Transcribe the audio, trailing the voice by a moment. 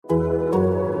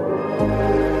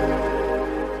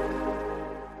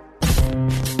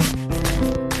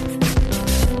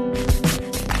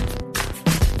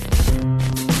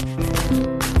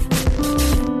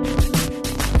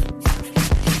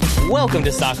Welcome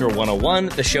to Soccer 101,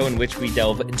 the show in which we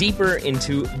delve deeper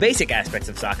into basic aspects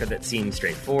of soccer that seem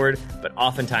straightforward, but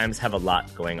oftentimes have a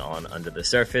lot going on under the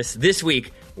surface. This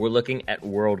week, we're looking at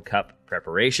World Cup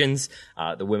preparations.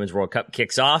 The Women's World Cup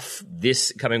kicks off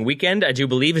this coming weekend, I do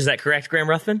believe. Is that correct, Graham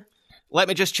Ruthven? Let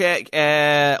me just check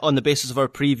on the basis of our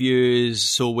previews.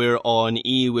 So we're on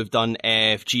E, we've done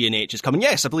F, G and H is coming.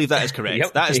 Yes, I believe that is correct.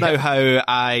 Yep, that is now how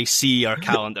I see our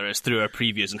calendar, is through our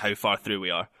previews and how far through we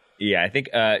are. Yeah, I think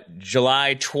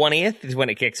July 20th is when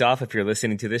it kicks off if you're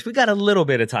listening to this. We got a little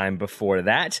bit of time before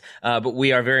that, but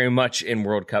we are very much in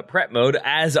World Cup prep mode,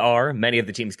 as are many of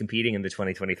the teams competing in the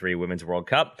 2023 Women's World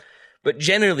Cup. But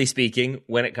generally speaking,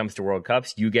 when it comes to World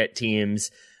Cups, you get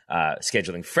teams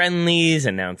scheduling friendlies,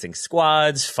 announcing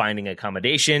squads, finding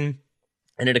accommodation.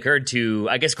 And it occurred to,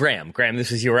 I guess, Graham, this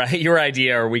was your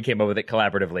idea, or we came up with it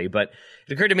collaboratively, but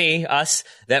it occurred to us,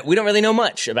 that we don't really know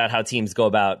much about how teams go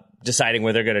about deciding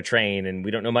where they're going to train, and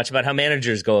we don't know much about how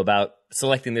managers go about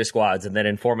selecting their squads and then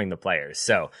informing the players.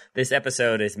 So this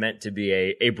episode is meant to be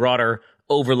a broader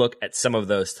overlook at some of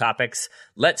those topics.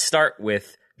 Let's start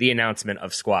with the announcement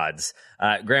of squads.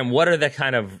 Graham, what are the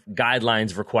kind of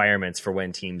guidelines, requirements for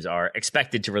when teams are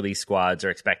expected to release squads or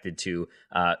expected to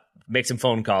make some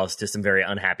phone calls to some very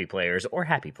unhappy players or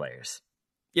happy players?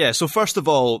 Yeah, so first of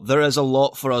all, there is a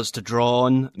lot for us to draw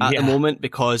on at the moment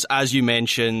because, as you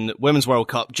mentioned, Women's World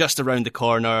Cup just around the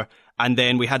corner, and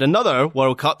then we had another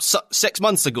World Cup 6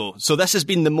 months ago. So this has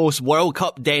been the most World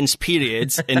Cup dense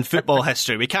period in football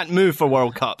history. We can't move for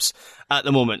World Cups at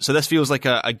the moment. So this feels like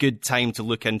a good time to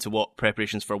look into what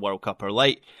preparations for a World Cup are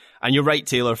like. And you're right,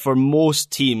 Taylor, for most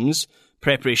teams,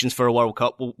 preparations for a World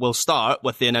Cup will start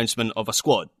with the announcement of a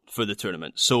squad for the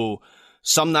tournament. So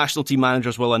some national team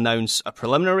managers will announce a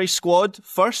preliminary squad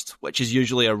first, which is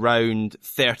usually around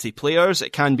 30 players.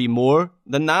 It can be more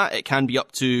than that. It can be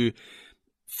up to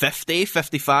 50,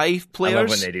 55 players. I love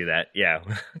when they do that. Yeah.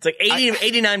 It's like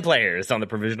 89 players on the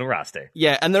provisional roster.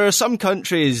 Yeah, and there are some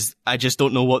countries, I just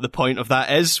don't know what the point of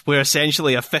that is, where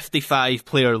essentially a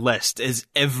 55-player list is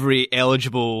every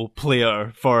eligible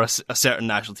player for a certain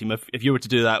national team. If you were to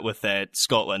do that with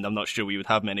Scotland, I'm not sure we would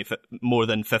have more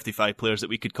than 55 players that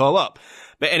we could call up.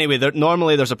 But anyway,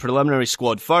 normally there's a preliminary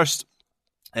squad first.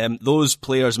 Those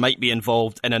players might be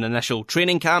involved in an initial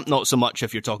training camp, not so much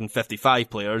if you're talking 55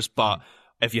 players, but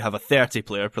if you have a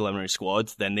 30-player preliminary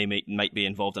squad, then they might be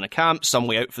involved in a camp, some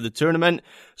way out for the tournament,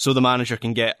 so the manager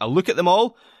can get a look at them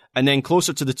all. And then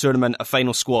closer to the tournament, a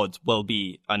final squad will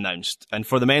be announced. And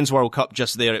for the Men's World Cup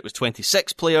just there, it was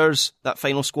 26 players, that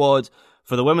final squad.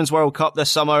 For the Women's World Cup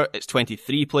this summer, it's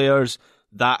 23 players.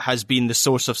 That has been the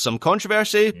source of some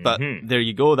controversy, but there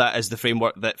you go. That is the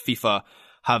framework that FIFA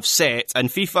have set, and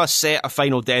FIFA set a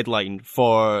final deadline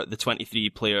for the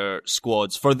 23-player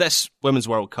squads. For this Women's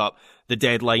World Cup, the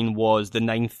deadline was the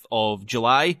 9th of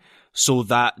July, so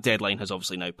that deadline has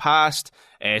obviously now passed.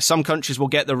 Some countries will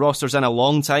get their rosters in a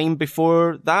long time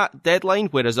before that deadline,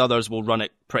 whereas others will run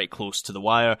it pretty close to the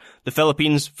wire. The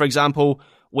Philippines, for example,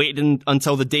 waited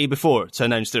until the day before to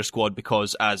announce their squad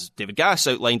because, as David Gass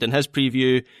outlined in his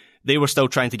preview, they were still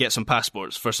trying to get some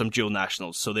passports for some dual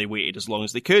nationals, so they waited as long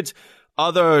as they could.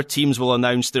 Other teams will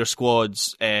announce their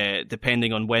squads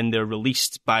depending on when they're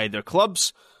released by their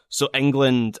clubs. So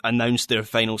England announced their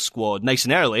final squad nice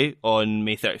and early on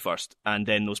May 31st, and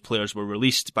then those players were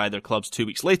released by their clubs 2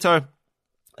 weeks later,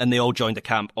 and they all joined a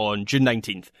camp on June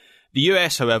 19th. The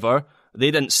US, however,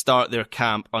 they didn't start their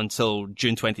camp until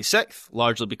June 26th,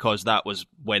 largely because that was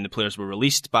when the players were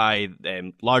released by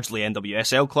largely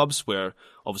NWSL clubs, where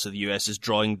obviously the US is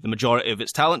drawing the majority of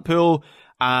its talent pool,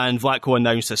 and Vlatko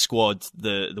announced a squad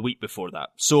the week before that.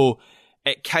 So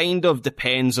it kind of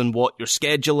depends on what your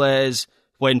schedule is,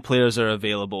 when players are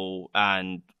available,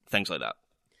 and things like that.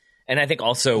 And I think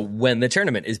also when the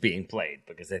tournament is being played,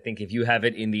 because I think if you have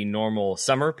it in the normal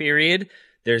summer period,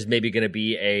 there's maybe going to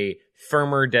be a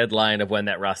firmer deadline of when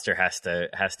that roster has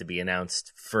to be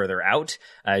announced further out.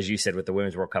 As you said, with the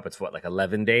Women's World Cup, it's like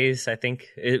 11 days, I think,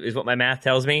 is what my math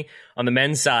tells me. On the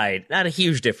men's side, not a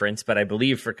huge difference, but I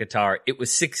believe for Qatar, it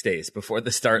was 6 days before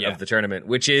the start of the tournament,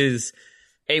 which is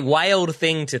a wild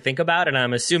thing to think about. And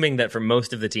I'm assuming that for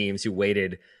most of the teams who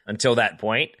waited until that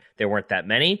point, there weren't that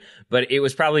many, but it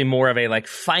was probably more of a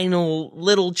final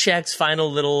little checks,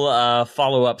 final little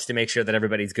follow-ups to make sure that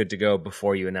everybody's good to go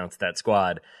before you announce that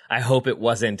squad. I hope it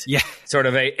wasn't sort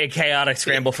of a chaotic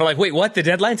scramble for wait, what? The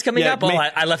deadline's coming up?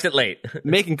 I left it late.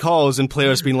 Making calls and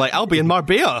players being like, I'll be in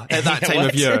Marbella at that time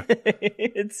of year.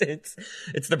 It's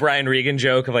the Brian Regan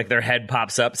joke of their head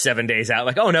pops up 7 days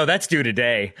out, oh no, that's due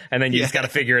today. And then you just got to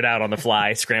figure it out on the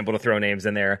fly, scramble to throw names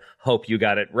in there, hope you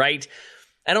got it right.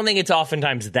 I don't think it's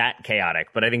oftentimes that chaotic,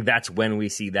 but I think that's when we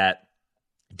see that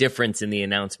difference in the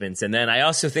announcements. And then I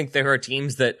also think there are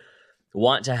teams that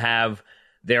want to have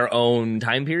their own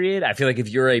time period. I feel like if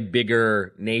you're a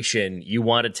bigger nation, you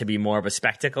want it to be more of a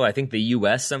spectacle. I think the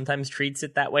U.S. sometimes treats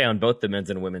it that way on both the men's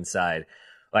and women's side.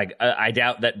 Like, I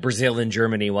doubt that Brazil and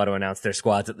Germany want to announce their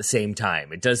squads at the same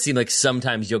time. It does seem like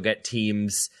sometimes you'll get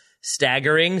teams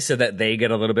staggering so that they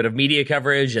get a little bit of media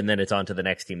coverage and then it's on to the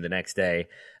next team the next day.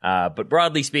 But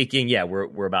broadly speaking, yeah,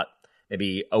 we're about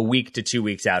maybe a week to 2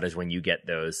 weeks out is when you get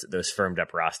those firmed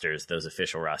up rosters, those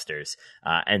official rosters.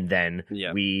 And then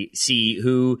we see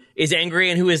who is angry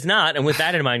and who is not. And with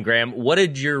that in mind, Graham, what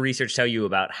did your research tell you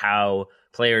about how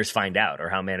players find out or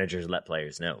how managers let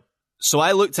players know? So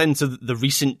I looked into the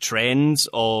recent trends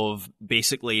of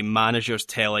basically managers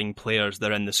telling players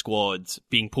they're in the squad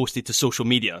being posted to social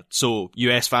media. So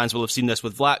US fans will have seen this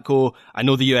with Vlatko. I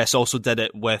know the US also did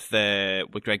it with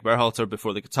Greg Berhalter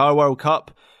before the Qatar World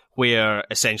Cup, where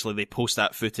essentially they post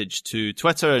that footage to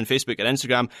Twitter and Facebook and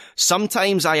Instagram.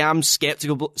 Sometimes I am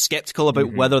skeptical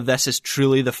about whether this is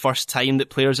truly the first time that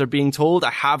players are being told.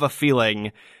 I have a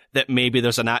feeling that maybe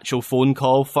there's an actual phone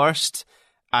call first,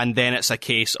 and then it's a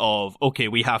case of, okay,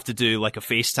 we have to do like a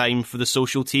FaceTime for the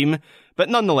social team. But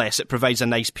nonetheless, it provides a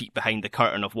nice peek behind the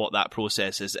curtain of what that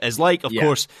process is like. Of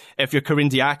course, if you're Karim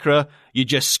Diakra, you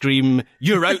just scream,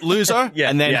 "You're out, loser,"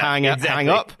 and then hang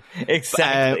up.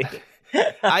 Exactly.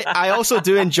 I also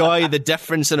do enjoy the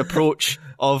difference in approach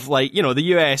of, like, you know,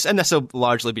 the US, and this will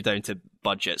largely be down to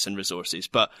budgets and resources,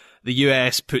 but the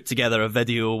US put together a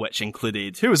video which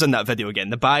included, who was in that video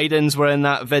again? The Bidens were in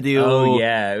that video. Oh,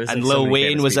 yeah. It was and like Lil so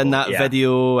Wayne was people. in that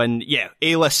video, and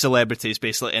A-list celebrities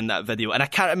basically in that video. And I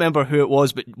can't remember who it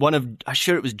was, but I'm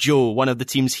sure it was Joe, one of the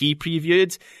teams he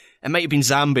previewed. It might have been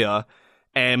Zambia.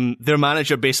 Their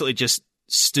manager basically just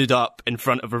stood up in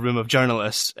front of a room of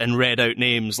journalists and read out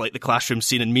names like the classroom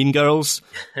scene in Mean Girls.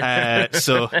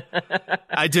 So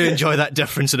I do enjoy that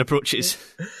difference in approaches.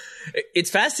 It's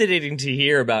fascinating to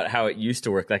hear about how it used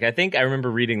to work. Like, I think I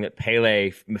remember reading that Pele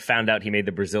found out he made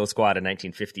the Brazil squad in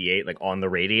 1958, like on the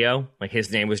radio. Like,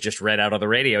 his name was just read out on the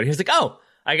radio and he was like, oh,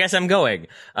 I guess I'm going.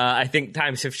 I think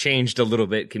times have changed a little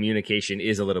bit. Communication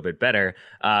is a little bit better.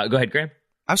 Go ahead, Graham.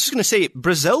 I was just going to say,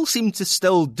 Brazil seem to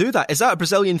still do that. Is that a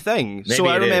Brazilian thing? Maybe so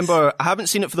I remember, is. I haven't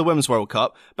seen it for the Women's World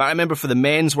Cup, but I remember for the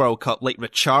Men's World Cup, like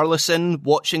Richarlison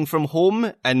watching from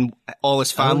home and all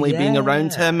his family being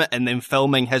around him and then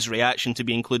filming his reaction to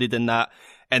be included in that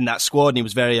squad, and he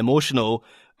was very emotional.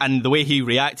 And the way he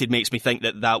reacted makes me think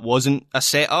that wasn't a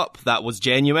setup, that was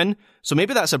genuine. So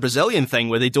maybe that's a Brazilian thing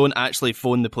where they don't actually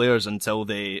phone the players until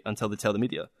they tell the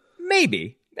media.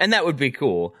 Maybe. And that would be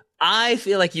cool. I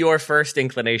feel like your first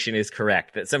inclination is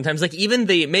correct. That sometimes, like, even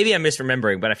maybe I'm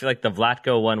misremembering, but I feel like the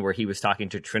Vlatko one where he was talking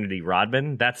to Trinity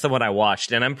Rodman, that's the one I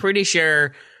watched. And I'm pretty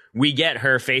sure we get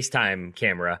her FaceTime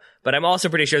camera, but I'm also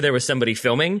pretty sure there was somebody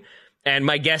filming. And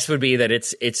my guess would be that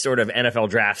it's sort of NFL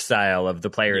draft style of the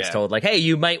players told, like, hey,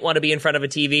 you might want to be in front of a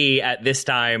TV at this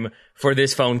time for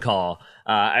this phone call.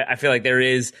 I feel like there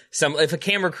is if a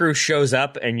camera crew shows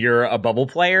up and you're a bubble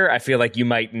player, I feel like you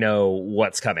might know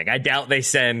what's coming. I doubt they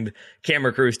send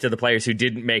camera crews to the players who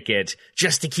didn't make it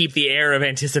just to keep the air of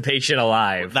anticipation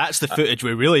alive. That's the footage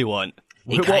we really want.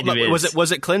 It kind of is.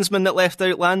 Was it Klinsmann that left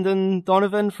out Landon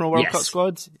Donovan from a World Cup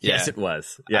squad? Yes, it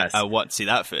was. Yes. I want to see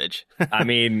that footage. I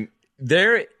mean,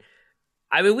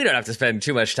 we don't have to spend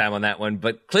too much time on that one,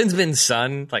 but Klinsmann's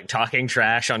son, like, talking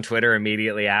trash on Twitter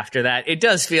immediately after that, it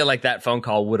does feel like that phone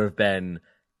call would have been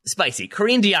spicy.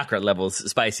 Karim Diakra levels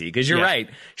spicy, because you're right.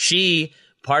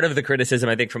 Part of the criticism,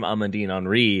 I think, from Amandine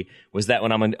Henry was that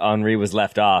when Henry was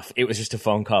left off, it was just a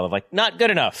phone call of, like, not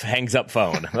good enough, hangs up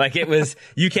phone. Like, it was,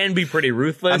 you can be pretty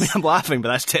ruthless. I mean, I'm laughing, but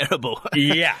that's terrible.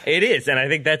 Yeah, it is. And I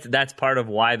think that's part of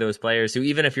why those players who,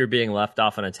 even if you're being left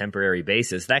off on a temporary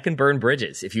basis, that can burn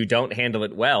bridges if you don't handle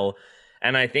it well.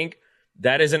 And I think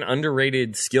that is an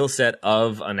underrated skill set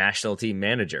of a national team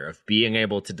manager, of being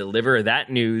able to deliver that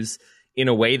news in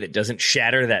a way that doesn't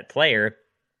shatter that player,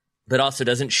 but also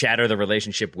doesn't shatter the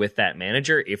relationship with that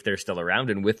manager if they're still around,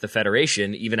 and with the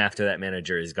federation even after that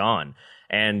manager is gone.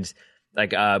 And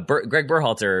like Greg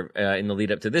Berhalter in the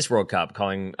lead up to this World Cup,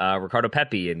 calling Ricardo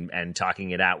Pepi and talking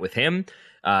it out with him.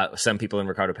 Some people in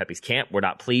Ricardo Pepi's camp were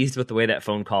not pleased with the way that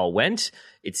phone call went.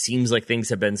 It seems like things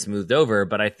have been smoothed over,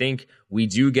 but I think we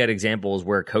do get examples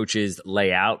where coaches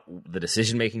lay out the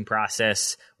decision-making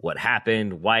process, what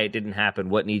happened, why it didn't happen,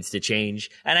 what needs to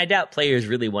change. And I doubt players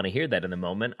really want to hear that in the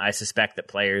moment. I suspect that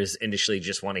players initially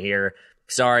just want to hear,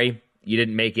 sorry, you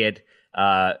didn't make it,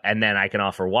 and then I can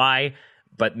offer why.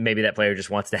 But maybe that player just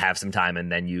wants to have some time,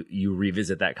 and then you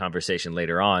revisit that conversation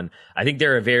later on. I think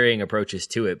there are varying approaches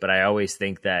to it, but I always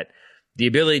think that the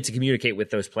ability to communicate with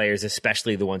those players,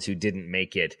 especially the ones who didn't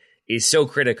make it, is so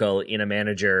critical in a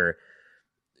manager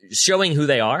showing who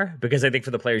they are. Because I think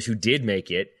for the players who did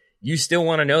make it, you still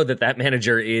want to know that that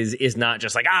manager is not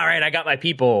just like, all right, I got my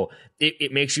people.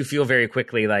 It makes you feel very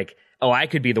quickly like, oh, I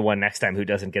could be the one next time who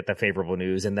doesn't get the favorable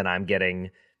news, and then I'm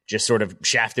getting just sort of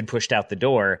shafted, pushed out the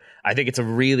door. I think it's a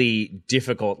really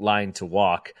difficult line to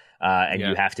walk, and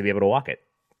you have to be able to walk it.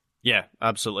 Yeah,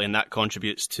 absolutely, and that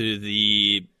contributes to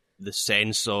the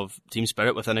sense of team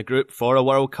spirit within a group for a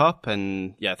World Cup.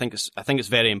 And yeah, I think it's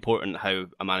very important how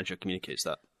a manager communicates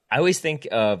that. I always think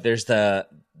of there's the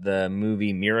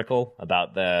movie Miracle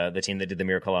about the team that did the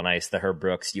Miracle on Ice, the Herb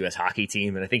Brooks U.S. hockey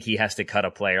team, and I think he has to cut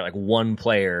a player, like one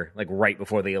player, like right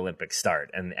before the Olympics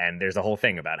start, and there's a whole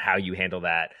thing about how you handle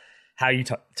that, how you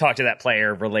talk to that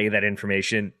player, relay that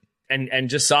information, and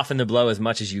just soften the blow as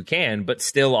much as you can, but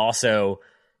still also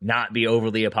not be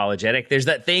overly apologetic. There's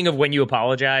that thing of when you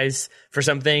apologize for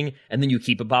something and then you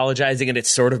keep apologizing and it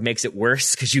sort of makes it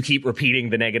worse because you keep repeating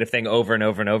the negative thing over and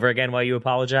over and over again while you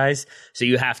apologize. So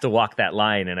you have to walk that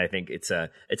line. And I think it's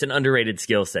an underrated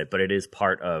skill set, but it is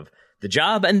part of the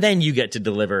job. And then you get to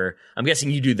deliver. I'm guessing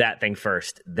you do that thing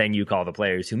first, then you call the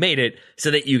players who made it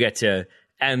so that you get to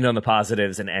end on the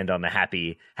positives and end on the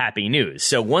happy news.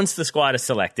 So once the squad is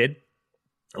selected,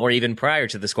 or even prior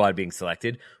to the squad being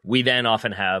selected, we then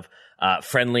often have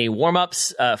friendly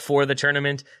warm-ups for the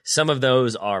tournament. Some of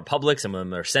those are public, some of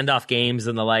them are send-off games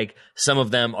and the like. Some of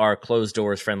them are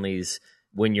closed-doors friendlies.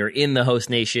 When you're in the host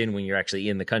nation, when you're actually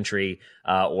in the country,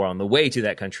 or on the way to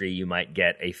that country, you might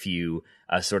get a few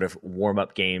sort of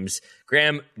warm-up games.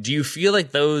 Graham, do you feel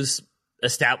like those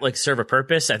serve a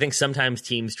purpose? I think sometimes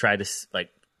teams try to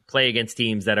play against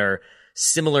teams that are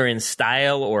similar in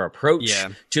style or approach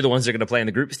to the ones they're going to play in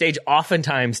the group stage.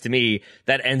 Oftentimes, to me,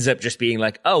 that ends up just being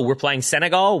like, oh, we're playing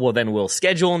Senegal? Well, then we'll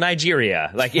schedule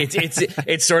Nigeria. Like,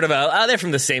 it's sort of they're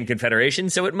from the same confederation,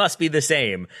 so it must be the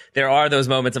same. There are those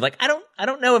moments of like, I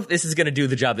don't know if this is going to do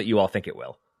the job that you all think it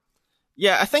will.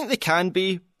 Yeah, I think they can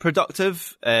be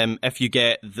productive if you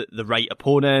get the right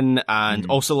opponent and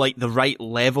also like the right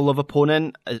level of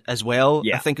opponent as well.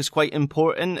 Yeah. I think is quite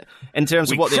important in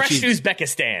terms of what they achieve. We crushed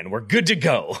Uzbekistan. We're good to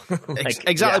go.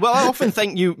 Exactly. Yeah. Well, I often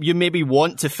think you maybe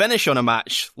want to finish on a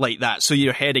match like that, so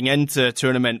you're heading into a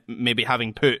tournament maybe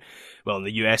having put, well, in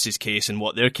the US's case and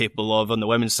what they're capable of on the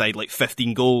women's side, like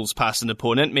 15 goals past an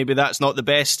opponent. Maybe that's not the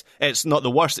best, it's not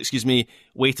the worst,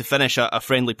 way to finish a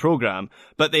friendly program.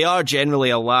 But they are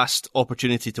generally a last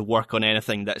opportunity to work on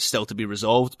anything that's still to be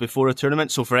resolved before a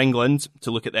tournament. So for England,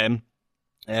 to look at them,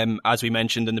 as we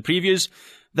mentioned in the previews,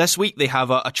 this week they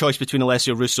have a choice between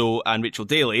Alessia Russo and Rachel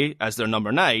Daly as their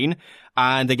number 9.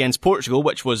 And against Portugal,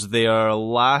 which was their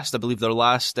last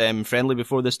friendly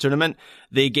before this tournament,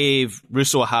 they gave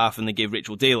Russo a half and they gave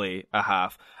Rachel Daly a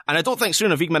half. And I don't think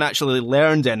Sarina Wiegman actually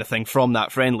learned anything from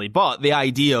that friendly, but the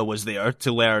idea was there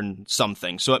to learn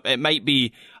something. So it might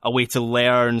be a way to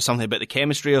learn something about the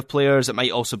chemistry of players. It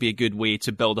might also be a good way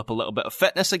to build up a little bit of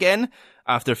fitness again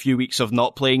after a few weeks of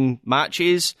not playing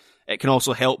matches. It can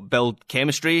also help build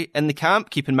chemistry in the camp.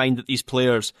 Keep in mind that these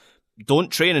players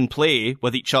don't train and play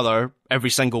with each other every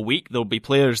single week. There'll be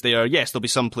players there. Yes, there'll be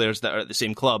some players that are at the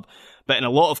same club. But in a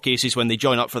lot of cases, when they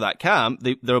join up for that camp,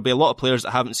 there'll be a lot of players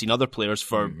that haven't seen other players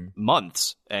for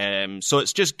months. So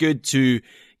it's just good to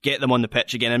get them on the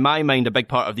pitch again. In my mind, a big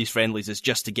part of these friendlies is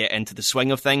just to get into the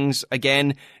swing of things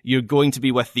again. You're going to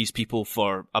be with these people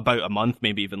for about a month,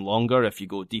 maybe even longer if you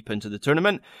go deep into the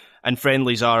tournament. And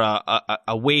friendlies are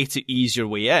a way to ease your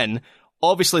way in.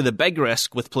 Obviously, the big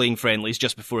risk with playing friendlies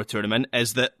just before a tournament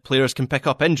is that players can pick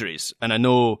up injuries. And I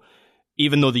know,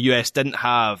 even though the US didn't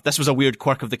have, this was a weird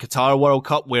quirk of the Qatar World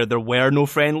Cup where there were no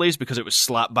friendlies because it was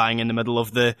slap bang in the middle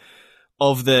of the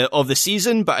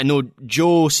season, but I know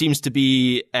Joe seems to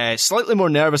be slightly more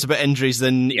nervous about injuries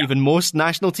than even most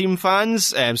national team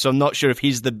fans. So I'm not sure if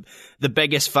he's the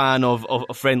biggest fan of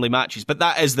friendly matches, but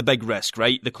that is the big risk,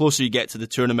 right? The closer you get to the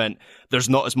tournament, there's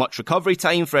not as much recovery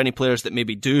time for any players that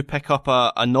maybe do pick up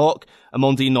a knock.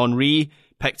 Amandine Henry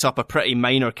picked up a pretty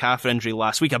minor calf injury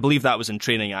last week. I believe that was in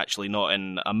training actually, not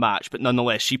in a match, but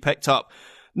nonetheless, she picked up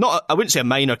I wouldn't say a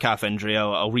minor calf injury,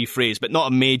 I'll rephrase, but not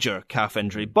a major calf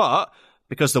injury, but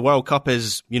because the World Cup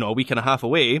is, a week and a half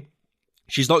away,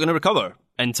 she's not going to recover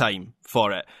in time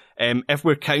for it. If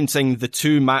we're counting the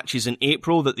 2 matches in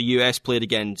April that the US played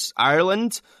against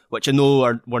Ireland, which I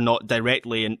know were not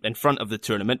directly in front of the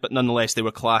tournament, but nonetheless they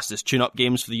were classed as tune-up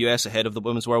games for the US ahead of the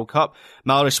Women's World Cup,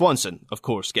 Mallory Swanson, of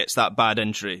course, gets that bad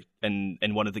injury in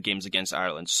one of the games against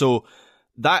Ireland. So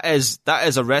that is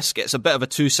a risk. It's a bit of a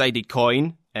two-sided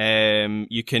coin.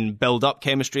 You can build up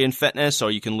chemistry and fitness,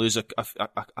 or you can lose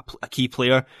a key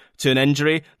player to an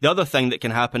injury. The other thing that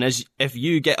can happen is if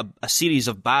you get a series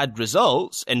of bad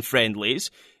results in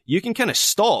friendlies, you can kind of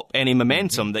stop any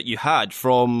momentum that you had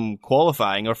from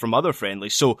qualifying or from other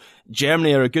friendlies. So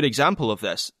Germany are a good example of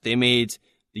this. They made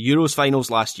the Euros finals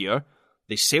last year.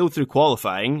 They sailed through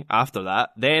qualifying after that.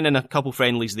 Then in a couple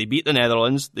friendlies, they beat the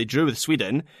Netherlands. They drew with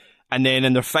Sweden. And then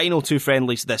in their final two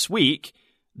friendlies this week,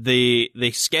 they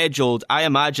scheduled, I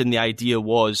imagine the idea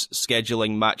was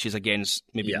scheduling matches against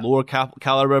maybe lower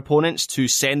caliber opponents to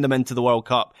send them into the World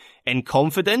Cup in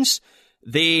confidence.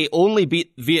 They only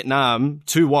beat Vietnam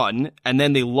 2-1, and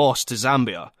then they lost to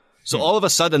Zambia. So all of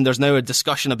a sudden, there's now a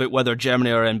discussion about whether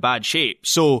Germany are in bad shape.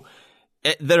 So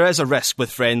there is a risk with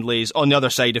friendlies. On the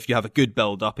other side, if you have a good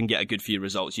build-up and get a good few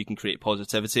results, you can create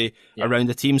positivity around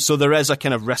the team. So there is a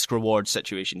kind of risk-reward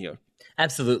situation here.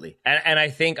 Absolutely. And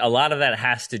I think a lot of that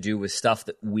has to do with stuff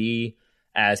that we,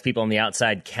 as people on the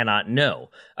outside, cannot know.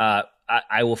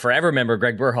 I will forever remember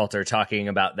Greg Berhalter talking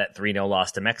about that 3-0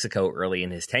 loss to Mexico early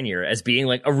in his tenure as being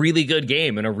like a really good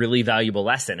game and a really valuable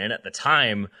lesson. And at the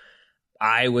time,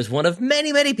 I was one of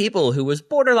many, many people who was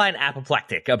borderline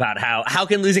apoplectic about how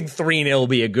can losing 3-0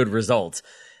 be a good result.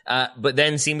 But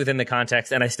then seen within the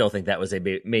context, and I still think that was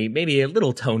maybe a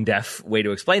little tone-deaf way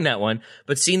to explain that one,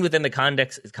 but seen within the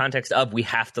context of we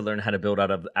have to learn how to build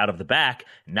out of the back,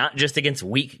 not just against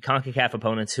weak CONCACAF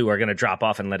opponents who are going to drop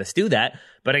off and let us do that,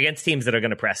 but against teams that are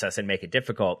going to press us and make it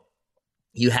difficult.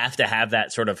 You have to have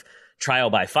that sort of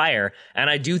trial by fire. And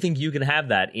I do think you can have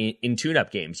that in tune-up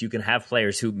games. You can have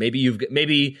players who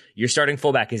maybe your starting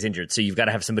fullback is injured, so you've got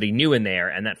to have somebody new in there,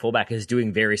 and that fullback is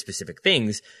doing very specific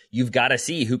things. You've got to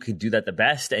see who could do that the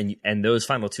best, and those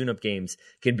final tune-up games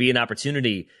can be an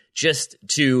opportunity just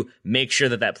to make sure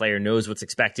that player knows what's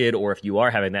expected, or if you are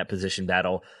having that position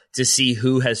battle, to see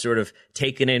who has sort of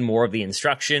taken in more of the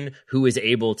instruction, who is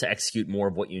able to execute more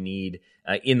of what you need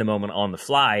in the moment on the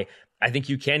fly. I think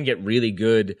you can get really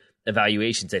good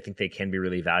evaluations. I think they can be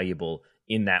really valuable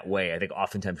in that way. I think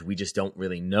oftentimes we just don't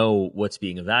really know what's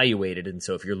being evaluated. And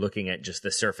so if you're looking at just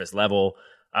the surface level,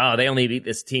 oh, they only beat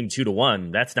this team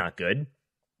 2-1, that's not good.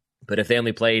 But if they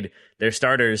only played their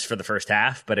starters for the first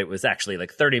half, but it was actually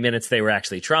like 30 minutes they were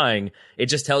actually trying, it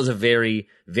just tells a very,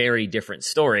 very different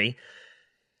story.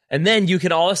 And then you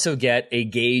can also get a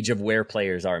gauge of where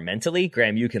players are mentally.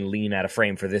 Graham, you can lean out of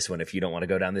frame for this one if you don't want to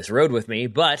go down this road with me.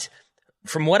 But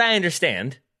from what I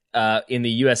understand, in the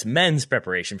U.S. men's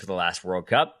preparation for the last World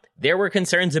Cup, there were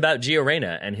concerns about Gio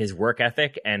Reyna and his work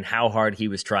ethic and how hard he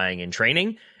was trying in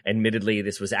training. Admittedly,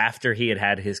 this was after he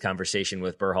had his conversation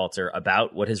with Berhalter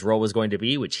about what his role was going to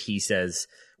be, which he says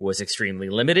was extremely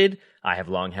limited. I have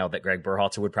long held that Greg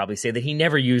Berhalter would probably say that he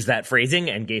never used that phrasing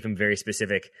and gave him very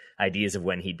specific ideas of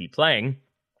when he'd be playing.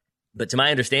 But to my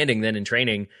understanding, then in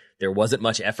training, there wasn't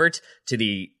much effort to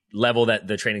the level that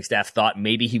the training staff thought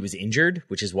maybe he was injured,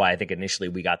 which is why I think initially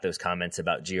we got those comments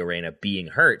about Gio Reyna being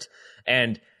hurt.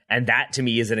 And that to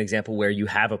me is an example where you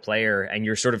have a player and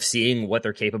you're sort of seeing what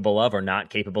they're capable of or not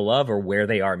capable of or where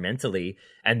they are mentally.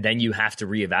 And then you have to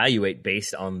reevaluate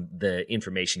based on the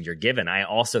information you're given. I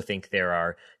also think there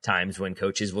are times when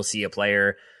coaches will see a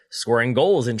player scoring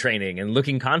goals in training and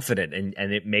looking confident,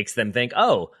 and it makes them think,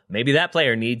 oh, maybe that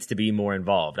player needs to be more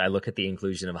involved. I look at the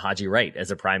inclusion of Haji Wright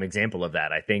as a prime example of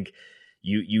that. I think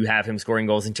you have him scoring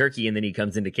goals in Turkey, and then he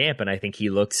comes into camp, and I think he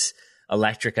looks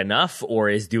electric enough or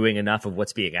is doing enough of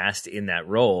what's being asked in that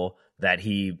role that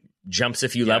he jumps a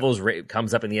few levels,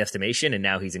 comes up in the estimation, and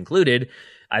now he's included.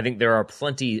 I think there are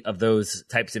plenty of those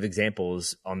types of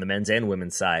examples on the men's and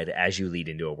women's side as you lead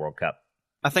into a World Cup.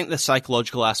 I think the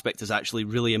psychological aspect is actually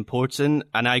really important,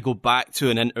 and I go back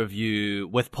to an interview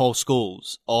with Paul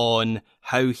Scholes on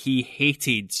how he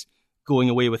hated going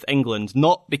away with England,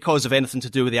 not because of anything to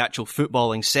do with the actual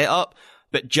footballing setup,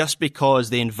 but just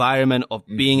because the environment of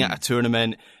being at a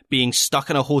tournament, being stuck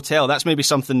in a hotel, that's maybe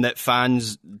something that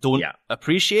fans don't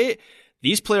appreciate.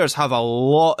 These players have a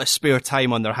lot of spare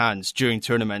time on their hands during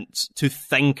tournaments to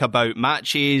think about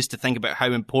matches, to think about how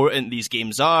important these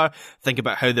games are, think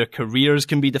about how their careers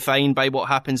can be defined by what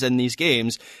happens in these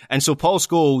games. And so Paul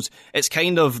Scholes, it's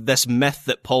kind of this myth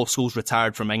that Paul Scholes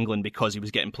retired from England because he was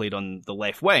getting played on the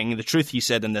left wing. The truth, he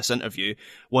said in this interview,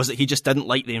 was that he just didn't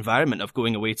like the environment of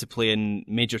going away to play in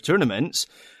major tournaments.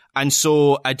 And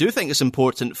so I do think it's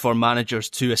important for managers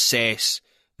to assess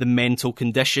the mental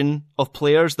condition of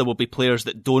players. There will be players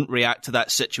that don't react to that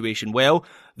situation well.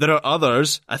 There are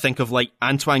others, I think of like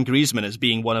Antoine Griezmann as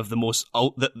being one of the most,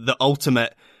 the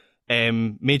ultimate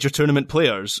major tournament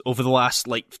players over the last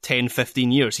like 10,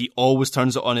 15 years. He always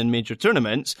turns it on in major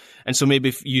tournaments. And so maybe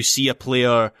if you see a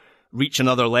player reach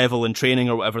another level in training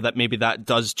or whatever, that maybe that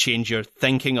does change your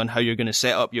thinking on how you're going to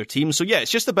set up your team. So yeah,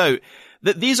 it's just about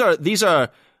that. These are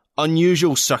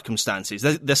unusual circumstances.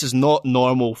 This is not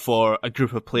normal for a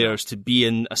group of players to be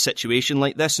in a situation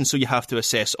like this. And so you have to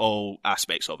assess all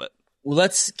aspects of it. Well,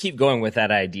 let's keep going with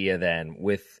that idea then.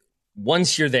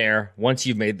 Once you're there, once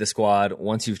you've made the squad,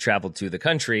 once you've traveled to the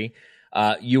country,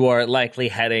 you are likely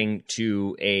heading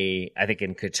to I think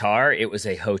in Qatar, it was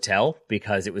a hotel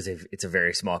because it's a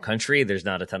very small country. There's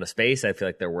not a ton of space. I feel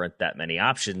like there weren't that many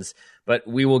options, but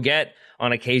we will get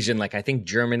on occasion, like I think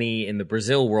Germany in the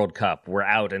Brazil World Cup, we're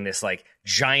out in this like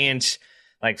giant,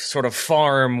 like sort of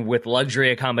farm with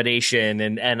luxury accommodation.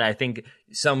 And I think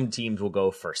some teams will go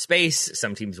for space.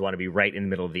 Some teams want to be right in the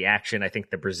middle of the action. I think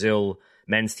the Brazil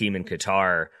men's team in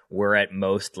Qatar were at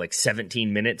most like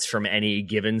 17 minutes from any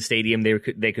given stadium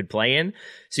they could play in.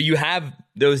 So you have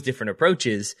those different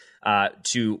approaches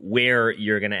to where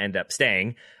you're going to end up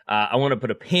staying. I want to put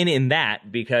a pin in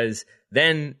that because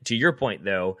then, to your point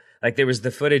though, like there was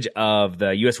the footage of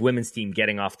the U.S. women's team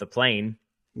getting off the plane.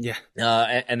 Yeah.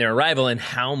 And their arrival and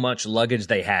how much luggage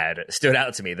they had stood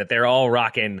out to me, that they're all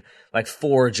rocking like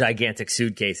 4 gigantic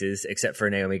suitcases, except for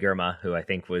Naomi Girma, who I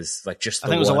think was like just the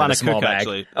one in a small Alana Cook, bag.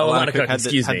 actually. Oh, Alana Cook, had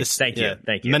excuse me. Thank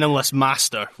you. Minimalist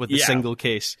master with the single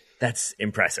case. That's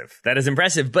impressive. That is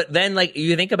impressive. But then, like,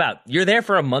 you think about, you're there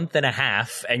for a month and a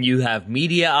half, and you have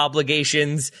media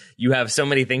obligations, you have so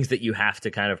many things that you have to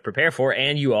kind of prepare for,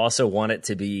 and you also want it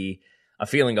to be a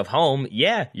feeling of home.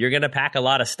 Yeah, you're going to pack a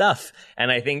lot of stuff.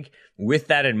 And I think with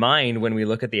that in mind, when we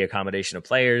look at the accommodation of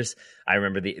players, I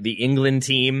remember the England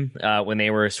team, when they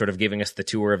were sort of giving us the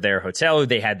tour of their hotel,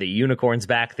 they had the unicorns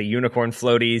back, the unicorn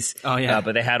floaties. Oh, yeah.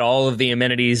 But they had all of the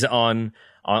amenities on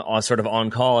sort of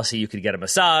on call. So you could get a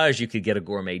massage, you could get a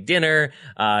gourmet dinner,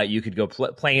 you could go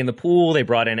play in the pool. They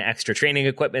brought in extra training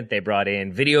equipment. They brought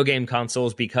in video game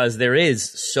consoles because there is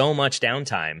so much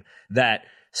downtime that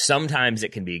sometimes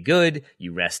it can be good.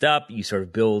 You rest up, you sort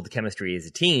of build chemistry as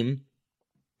a team.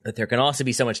 But there can also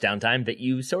be so much downtime that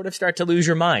you sort of start to lose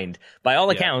your mind. By all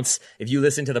accounts, if you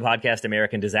listen to the podcast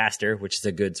American Disaster, which is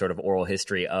a good sort of oral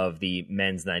history of the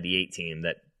men's 98 team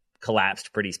that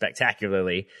collapsed pretty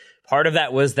spectacularly, part of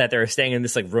that was that they're staying in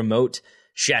this like remote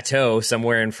chateau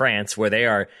somewhere in France where they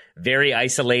are very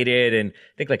isolated, and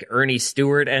I think like Ernie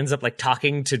Stewart ends up like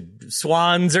talking to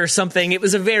swans or something. It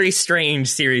was a very strange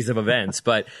series of events,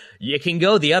 but it can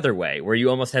go the other way where you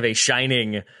almost have a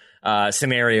Shining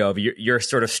scenario of you're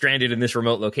sort of stranded in this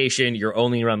remote location. You're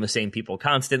only around the same people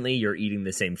constantly. You're eating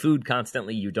the same food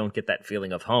constantly. You don't get that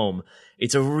feeling of home.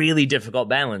 It's a really difficult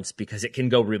balance because it can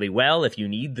go really well if you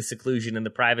need the seclusion and the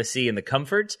privacy and the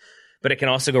comfort, but it can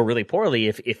also go really poorly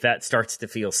if that starts to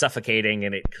feel suffocating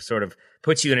and it sort of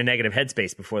puts you in a negative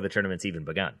headspace before the tournament's even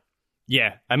begun.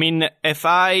 Yeah, I mean, if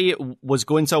I was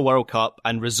going to a World Cup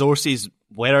and resources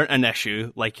weren't an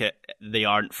issue, like they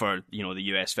aren't for, you know, the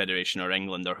US Federation or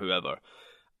England or whoever,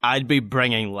 I'd be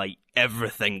bringing like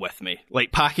everything with me.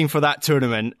 Like packing for that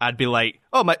tournament, I'd be like,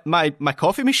 oh, my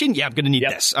coffee machine, yeah, I'm gonna need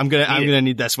this. I'm gonna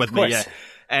need this with me.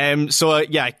 Yeah. So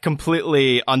I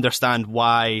completely understand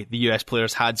why the US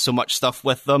players had so much stuff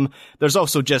with them. There's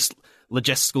also just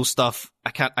logistical stuff.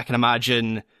 I can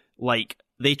imagine like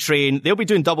they'll be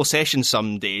doing double sessions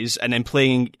some days and then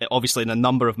playing obviously in a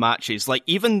number of matches. Like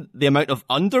even the amount of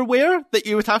underwear that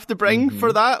you would have to bring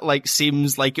for that, like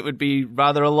seems like it would be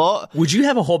rather a lot. Would you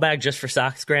have a whole bag just for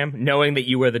socks, Graham, knowing that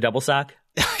you wear the double sock?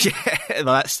 Yeah,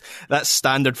 that's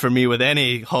standard for me with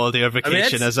any holiday or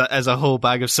vacation, as a whole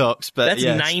bag of socks. But that's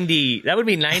 90. That would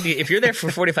be 90. If you're there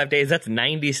for 45 days, that's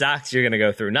 90 socks you're going to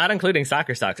go through, not including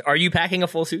soccer socks. Are you packing a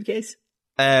full suitcase?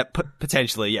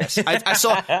 Potentially, yes. I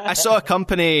saw a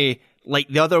company like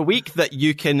the other week that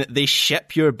they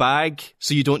ship your bag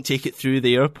so you don't take it through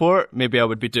the airport. Maybe I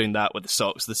would be doing that with the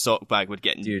socks. The sock bag would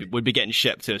be getting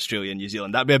shipped to Australia and New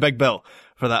Zealand. That'd be a big bill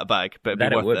for that bag, but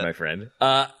that it would, my friend.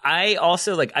 I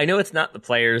also I know it's not the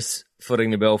players footing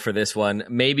the bill for this one.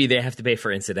 Maybe they have to pay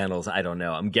for incidentals. I don't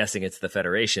know. I'm guessing it's the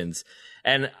federations,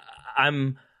 and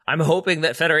I'm hoping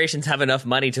that federations have enough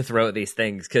money to throw at these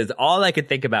things, because all I could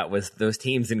think about was those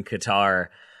teams in Qatar,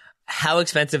 how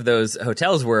expensive those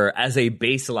hotels were as a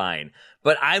baseline.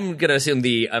 But I'm going to assume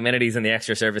the amenities and the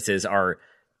extra services are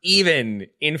even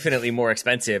infinitely more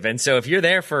expensive. And so if you're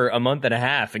there for a month and a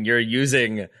half and you're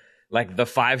using like the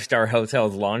 5-star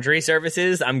hotel's laundry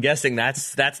services, I'm guessing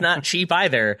that's not cheap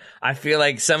either. I feel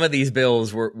like some of these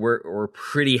bills were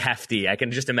pretty hefty. I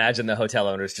can just imagine the hotel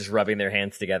owners just rubbing their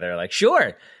hands together like,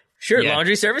 sure, Sure, Yeah.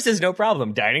 laundry services, no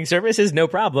problem. Dining services, no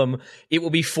problem. It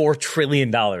will be $4 trillion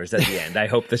at the end. I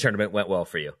hope the tournament went well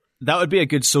for you. That would be a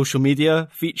good social media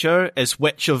feature, is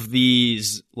which of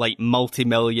these, like,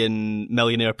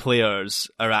 millionaire players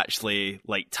are actually,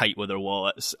 like, tight with their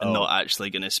wallets and not actually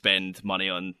going to spend money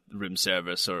on room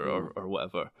service or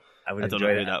whatever. I would don't enjoy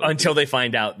know who that that would until be. they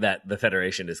find out that the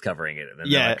Federation is covering it. And then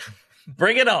Yeah. they're like,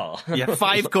 bring it all. Yeah,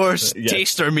 5-course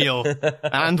taster meal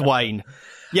and wine.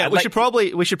 Yeah, we should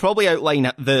probably outline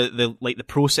the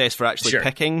process for actually Sure.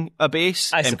 picking a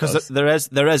base, I suppose. because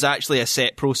there is actually a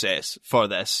set process for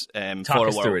this Talk for a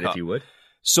us World through it Cup. if you would.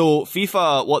 So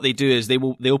FIFA, what they do is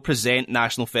they'll present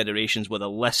national federations with a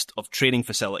list of training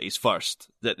facilities first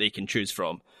that they can choose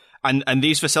from. And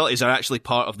these facilities are actually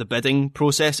part of the bidding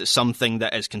process. It's something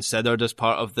that is considered as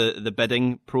part of the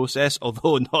bidding process,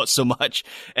 although not so much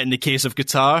in the case of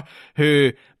Qatar,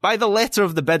 who, by the letter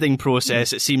of the bidding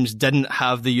process, it seems didn't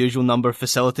have the usual number of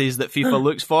facilities that FIFA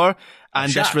looks for. And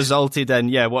this resulted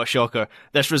in, what a shocker.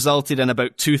 This resulted in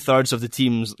about 2/3 of the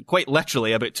teams, quite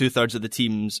literally about 2/3 of the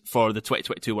teams for the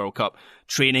 2022 World Cup,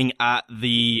 training at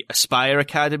the Aspire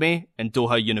Academy and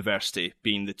Doha University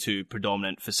being the two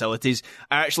predominant facilities.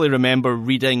 I actually remember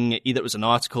reading, either it was an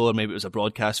article or maybe it was a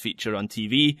broadcast feature on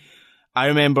TV. I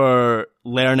remember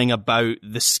learning about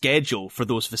the schedule for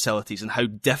those facilities and how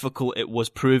difficult it was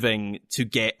proving to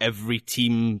get every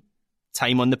team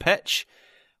time on the pitch,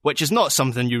 which is not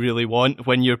something you really want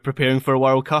when you're preparing for a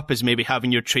World Cup, is maybe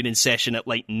having your training session at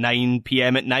like 9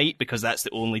 p.m. at night, because that's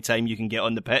the only time you can get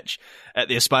on the pitch at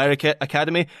the Aspire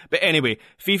Academy. But anyway,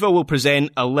 FIFA will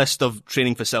present a list of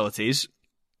training facilities.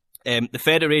 The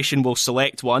Federation will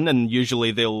select one, and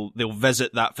usually they'll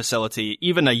visit that facility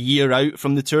even a year out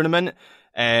from the tournament.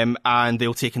 And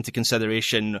they'll take into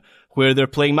consideration where they're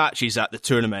playing matches at the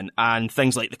tournament and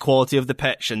things like the quality of the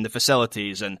pitch and the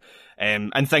facilities and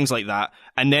things like that.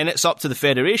 And then it's up to the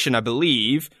Federation, I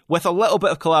believe, with a little bit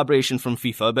of collaboration from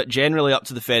FIFA, but generally up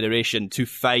to the Federation to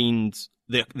find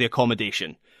the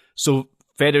accommodation. So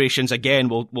federations, again,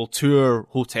 will tour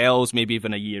hotels, maybe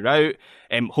even a year out.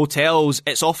 Hotels,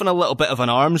 it's often a little bit of an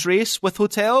arms race with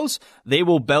hotels. They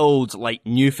will build like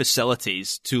new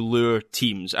facilities to lure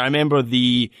teams. I remember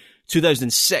the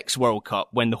 2006 World Cup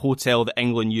when the hotel that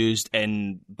England used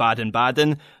in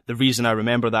Baden-Baden, the reason I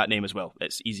remember that name as well,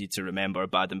 it's easy to remember,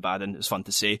 Baden-Baden, it's fun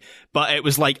to say, but it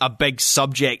was like a big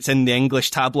subject in the English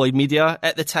tabloid media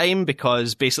at the time,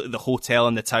 because basically the hotel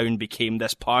in the town became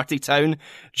this party town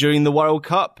during the World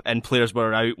Cup, and players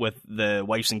were out with the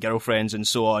wives and girlfriends and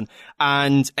so on.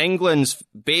 And England's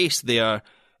base there,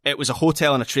 it was a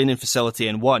hotel and a training facility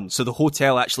in one. So the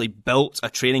hotel actually built a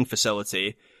training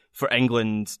facility for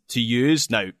England to use.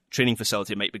 Now, training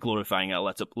facility might be glorifying it a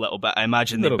little bit. I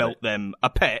imagine they built them a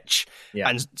pitch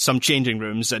and some changing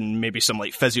rooms and maybe some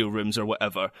like physio rooms or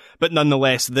whatever. But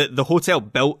nonetheless, the hotel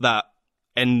built that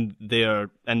in their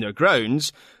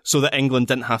grounds so that England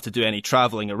didn't have to do any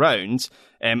travelling around.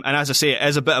 And as I say, it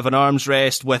is a bit of an arms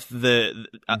race with the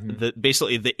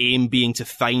basically the aim being to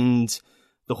find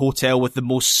the hotel with the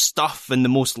most stuff and the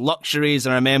most luxuries.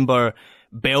 And I remember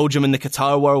Belgium in the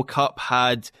Qatar World Cup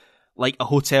had like a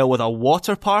hotel with a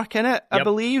water park in it, I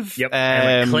believe. Yep.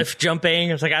 And like cliff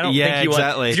jumping. It's like, I don't think you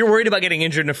want, if you're worried about getting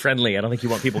injured in a friendly, I don't think you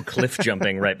want people cliff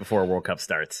jumping right before a World Cup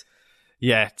starts.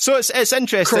 Yeah. So it's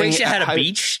interesting. Croatia had a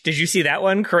beach. Did you see that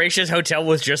one? Croatia's hotel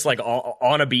was just like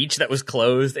on a beach that was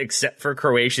closed except for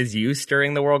Croatia's use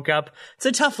during the World Cup. It's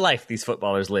a tough life these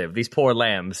footballers live. These poor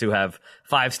lambs who have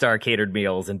 5-star catered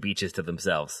meals and beaches to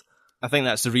themselves. I think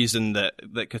that's the reason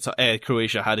that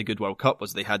Croatia had a good World Cup,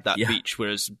 was they had that beach,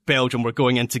 whereas Belgium were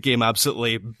going into game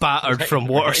absolutely battered from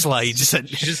water slides and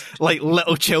just like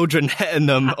little children hitting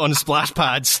them on splash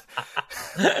pads.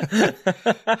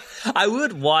 I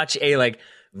would watch a like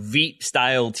Veep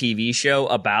style TV show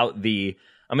about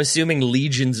I'm assuming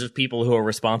legions of people who are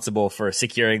responsible for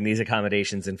securing these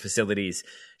accommodations and facilities,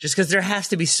 just because there has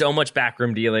to be so much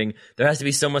backroom dealing. There has to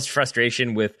be so much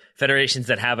frustration with federations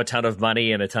that have a ton of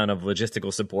money and a ton of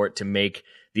logistical support to make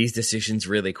these decisions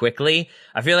really quickly.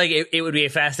 I feel like it would be a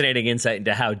fascinating insight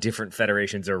into how different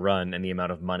federations are run and the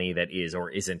amount of money that is or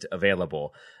isn't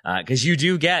available. Because you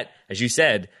do get, as you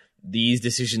said, these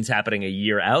decisions happening a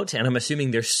year out, and I'm assuming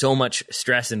there's so much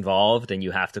stress involved, and you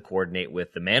have to coordinate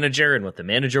with the manager and what the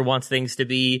manager wants things to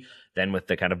be, then with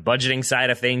the kind of budgeting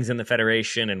side of things in the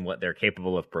federation and what they're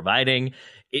capable of providing.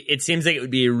 It seems like it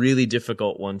would be a really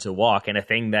difficult one to walk, and a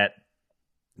thing that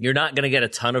you're not going to get a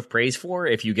ton of praise for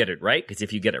if you get it right, because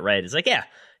if you get it right, it's like, yeah,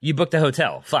 you booked a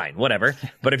hotel, fine, whatever.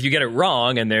 But if you get it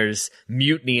wrong and there's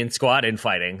mutiny and squad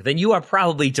infighting, then you are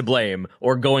probably to blame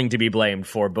or going to be blamed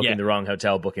for booking the wrong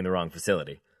hotel, booking the wrong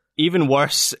facility. Even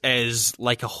worse is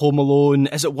like a Home Alone,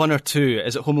 is it 1 or 2?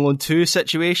 Is it Home Alone 2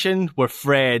 situation where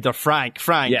Fred or Frank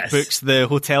Yes. books the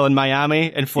hotel in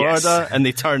Miami in Florida, Yes. and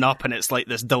they turn up and it's like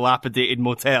this dilapidated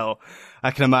motel.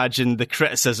 I can imagine the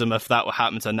criticism if that would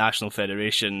happen to a national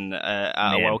federation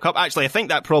at a World Cup. Actually, I think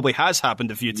that probably has happened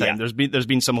a few times. Yeah. There's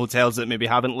been some hotels that maybe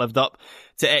haven't lived up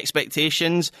to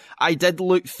expectations. I did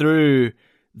look through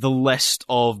the list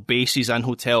of bases and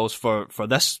hotels for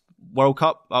this World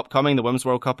Cup upcoming, the Women's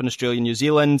World Cup in Australia and New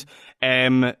Zealand.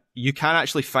 You can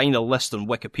actually find a list on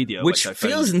Wikipedia, which I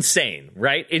feels found insane,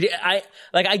 right?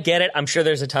 I get it. I'm sure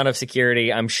there's a ton of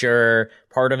security. I'm sure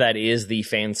part of that is the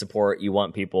fan support. You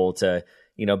want people to,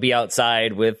 be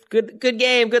outside with good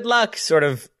game, good luck sort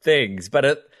of things. But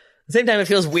at the same time, it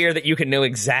feels weird that you can know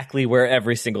exactly where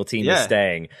every single team is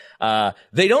staying.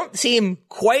 They don't seem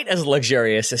quite as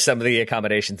luxurious as some of the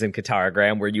accommodations in Qatar,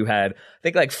 Graham, where you had, I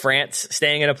think, like France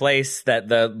staying in a place that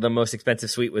the most expensive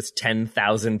suite was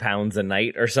 £10,000 a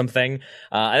night or something.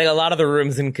 I think a lot of the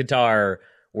rooms in Qatar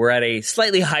were at a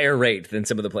slightly higher rate than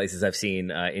some of the places I've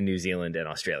seen in New Zealand and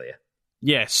Australia.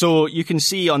 Yeah, so you can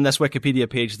see on this Wikipedia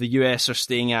page, the US are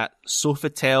staying at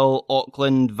Sofitel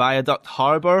Auckland Viaduct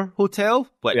Harbour Hotel,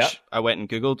 which I went and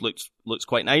Googled, looks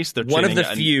quite nice. They're one of the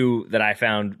few that I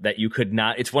found that you could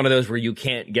not, it's one of those where you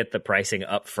can't get the pricing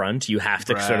up front. You have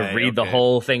to sort of read the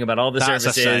whole thing about all the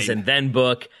services and then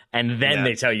book, and then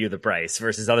they tell you the price,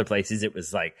 versus other places it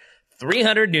was like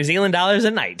 $300 New Zealand dollars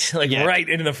a night, right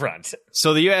in the front.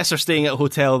 So the US are staying at a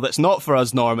hotel that's not for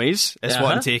us normies, is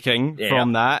what I'm taking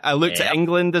from that. I looked at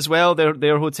England as well,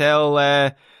 their hotel,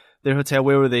 where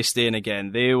were they staying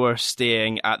again? They were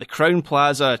staying at the Crown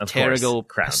Plaza, Terrigal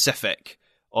Pacific,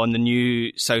 on the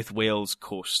New South Wales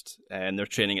coast, and they're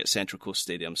training at Central Coast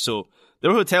Stadium. So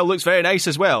their hotel looks very nice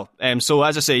as well. So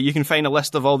as I say, you can find a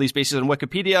list of all these bases on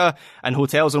Wikipedia and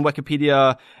hotels on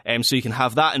Wikipedia. So you can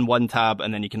have that in one tab,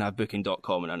 and then you can have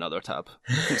booking.com in another tab.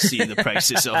 You can see the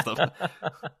prices of them.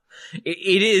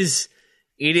 It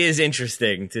is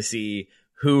interesting to see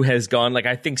who has gone. Like,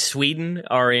 I think Sweden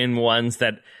are in ones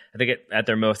that I think at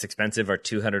their most expensive are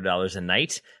 $200 a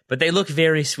night, but they look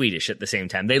very Swedish at the same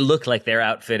time. They look like they're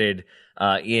outfitted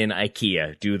in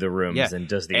IKEA, do the rooms and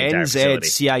does the entire facility.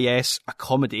 NZCIS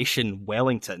Accommodation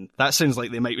Wellington. That sounds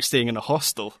like they might be staying in a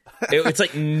hostel. It's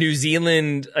like New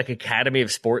Zealand, like Academy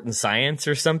of Sport and Science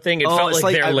or something. It felt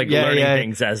like they're learning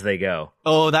things as they go.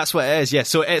 Oh, that's what it is. Yeah,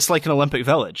 so it's like an Olympic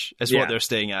Village is what they're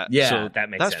staying at. Yeah, so that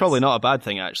makes sense. That's probably not a bad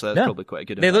thing, actually. That's probably quite a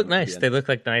good. They look nice. They look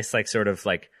like nice, like sort of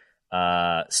like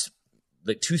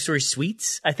two-story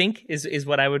suites, I think is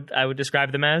what I would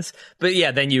describe them as. But yeah,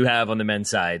 then you have on the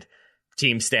men's side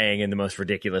teams staying in the most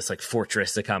ridiculous like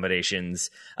fortress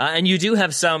accommodations, and you do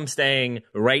have some staying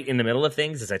right in the middle of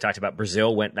things. As I talked about,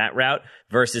 Brazil went that route,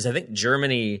 versus I think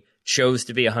Germany chose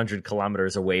to be 100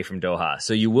 kilometers away from Doha.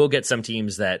 So you will get some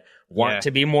teams that want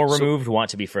to be more removed,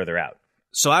 want to be further out.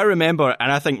 So I remember,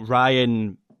 and I think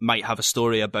Ryan might have a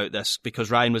story about this, because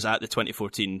Ryan was at the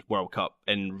 2014 World Cup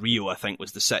in Rio, I think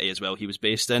was the city as well he was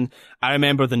based in. I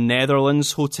remember the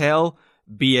Netherlands hotel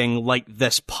being like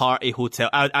this party hotel.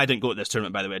 I didn't go to this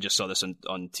tournament, by the way. I just saw this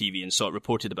on TV and saw it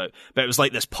reported about. But it was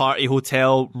like this party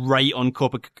hotel right on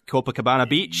Copacabana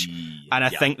Beach. And I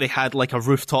think they had like a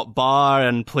rooftop bar,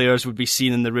 and players would be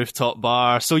seen in the rooftop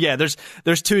bar. So yeah,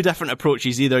 there's two different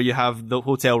approaches. Either you have the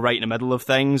hotel right in the middle of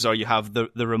things, or you have the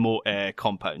remote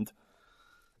compound.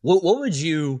 What would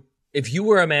you, if you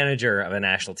were a manager of a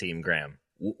national team, Graham,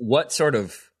 what sort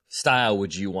of style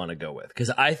would you want to go with? Because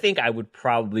I think I would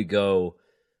probably go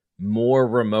more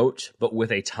remote, but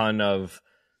with a ton of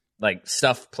like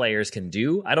stuff players can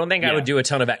do. I don't think I would do a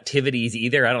ton of activities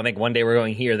either. I don't think one day we're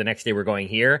going here, the next day we're going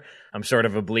here. I'm sort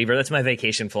of a believer. That's my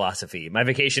vacation philosophy. My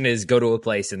vacation is go to a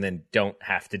place and then don't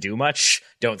have to do much,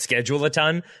 don't schedule a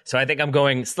ton. So I think I'm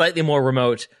going slightly more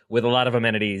remote with a lot of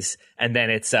amenities, and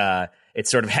then it's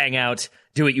sort of hang out,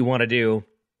 do what you want to do,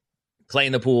 play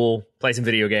in the pool, play some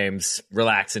video games,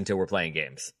 relax until we're playing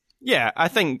games. Yeah, I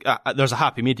think there's a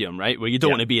happy medium, right? Where you don't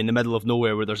want to be in the middle of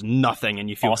nowhere where there's nothing and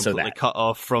you feel also completely cut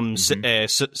off from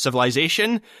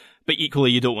civilization. But equally,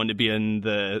 you don't want to be in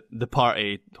the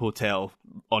party hotel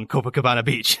on Copacabana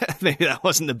Beach. Maybe that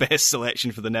wasn't the best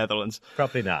selection for the Netherlands.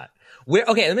 Probably not.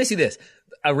 Okay, let me see this.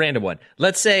 A random one.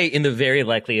 Let's say in the very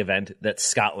likely event that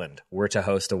Scotland were to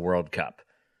host a World Cup.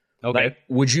 Okay. Like,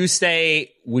 would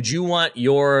you want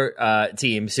your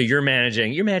team, so you're managing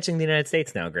the United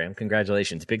States now, Graham.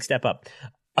 Congratulations. Big step up.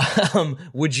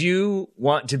 Would you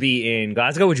want to be in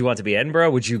Glasgow? Would you want to be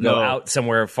Edinburgh? Would you go out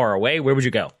somewhere far away? Where would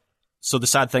you go? So the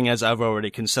sad thing is, I've already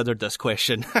considered this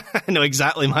question. I know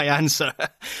exactly my answer. So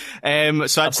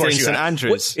I'd stay in St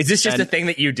Andrews. Is this just a thing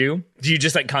that you do? Do you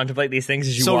just like contemplate these things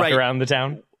as you walk around the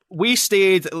town? We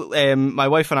stayed, my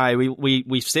wife and I,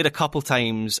 we stayed a couple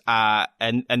times,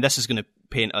 and this is going to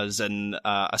paint us in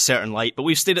a certain light, but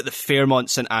we've stayed at the Fairmont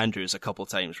St Andrews a couple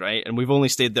times, right? And we've only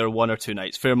stayed there 1 or 2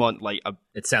 nights. Fairmont, like,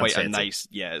 quite a nice,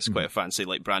 it's quite a fancy,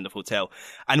 like, brand of hotel.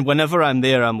 And whenever I'm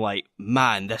there, I'm like,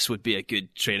 man, this would be a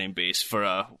good training base for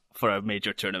a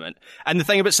major tournament. And the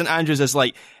thing about St Andrews is,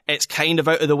 like, it's kind of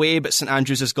out of the way, but St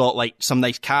Andrews has got, like, some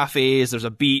nice cafes, there's a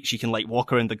beach, you can, like,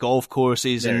 walk around the golf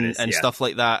courses and stuff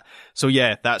like that. So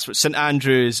yeah, that's what St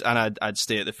Andrews, and I'd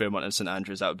stay at the Fairmont in St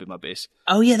Andrews. That would be my base.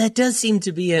 Oh yeah, that does seem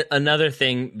to be another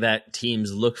thing that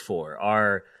teams look for,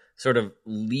 are sort of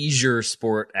leisure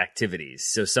sport activities.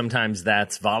 So sometimes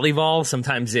that's volleyball,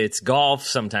 sometimes it's golf,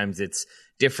 sometimes it's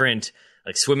different,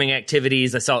 like swimming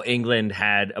activities. I saw England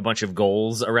had a bunch of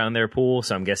goals around their pool,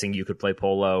 so I'm guessing you could play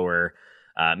polo, or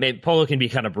maybe polo can be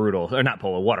kind of brutal, or not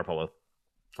polo, water polo,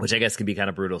 which I guess can be kind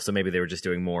of brutal. So maybe they were just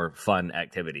doing more fun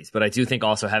activities. But I do think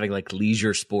also having like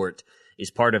leisure sport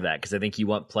is part of that, because I think you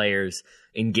want players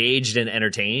engaged and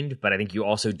entertained, but I think you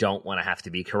also don't want to have to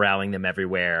be corralling them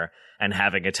everywhere and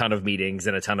having a ton of meetings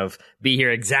and a ton of be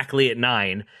here exactly at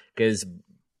 9, because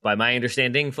by my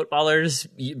understanding, footballers,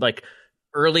 like,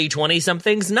 early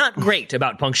 20-somethings, not great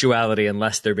about punctuality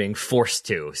unless they're being forced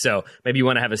to. So maybe you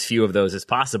want to have as few of those as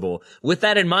possible. With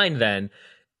that in mind, then,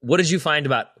 what did you find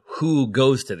about who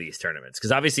goes to these tournaments?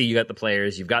 Because obviously you got the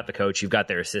players, you've got the coach, you've got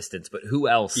their assistants, but who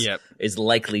else is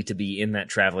likely to be in that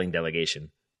traveling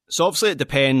delegation? So obviously it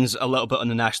depends a little bit on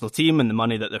the national team and the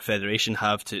money that their federation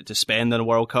have to spend on a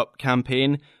World Cup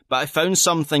campaign. But I found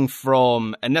something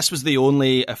from, and this was the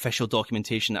only official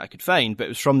documentation that I could find, but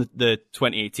it was from the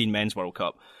 2018 Men's World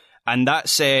Cup. And that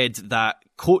said that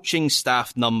coaching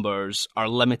staff numbers are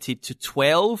limited to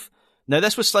 12. Now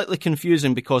this was slightly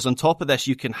confusing because on top of this,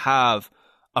 you can have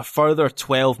a further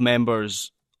 12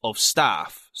 members of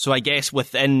staff. So I guess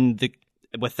within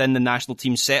the national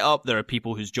team setup, there are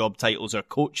people whose job titles are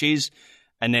coaches,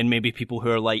 and then maybe people who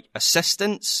are like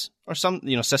assistants or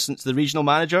something, assistants to the regional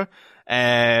manager.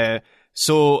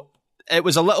 So it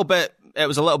was a little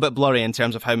bit blurry in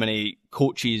terms of how many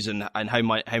coaches and how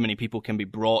many people can be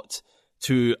brought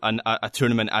to a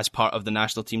tournament as part of the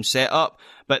national team setup.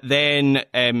 But then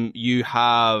you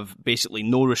have basically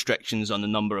no restrictions on the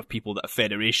number of people that a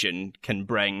federation can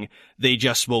bring. They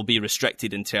just will be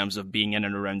restricted in terms of being in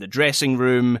and around the dressing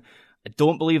room. I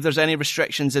don't believe there's any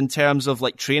restrictions in terms of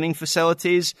like training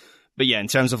facilities. But yeah, in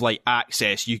terms of like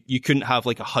access, you couldn't have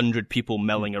like 100 people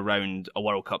milling around a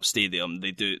World Cup stadium.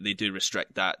 They do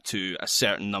restrict that to a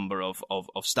certain number of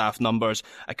staff numbers.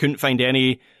 I couldn't find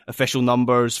any official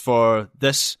numbers for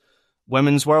this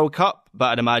Women's World Cup, but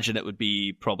I'd imagine it would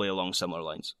be probably along similar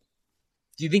lines.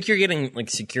 Do you think you're getting like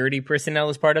security personnel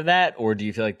as part of that, or do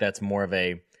you feel like that's more of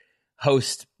a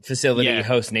host facility,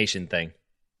 host nation thing?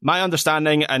 My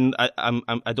understanding, and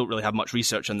I don't really have much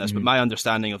research on this, but my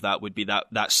understanding of that would be that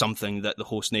that's something that the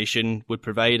host nation would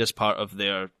provide as part of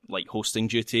their like hosting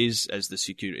duties, as the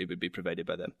security would be provided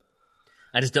by them.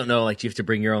 I just don't know, like, do you have to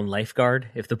bring your own lifeguard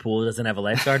if the pool doesn't have a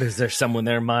lifeguard? Is there someone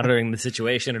there monitoring the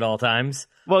situation at all times?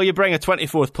 Well, you bring a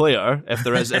 24th player if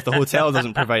the hotel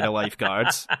doesn't provide a lifeguard,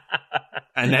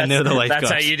 and then they're the lifeguards.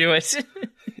 That's how you do it.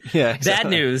 Yeah, exactly. Bad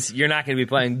news, you're not going to be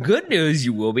playing. Good news,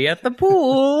 you will be at the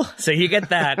pool. So you get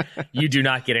that. You do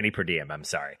not get any per diem. I'm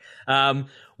sorry.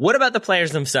 What about the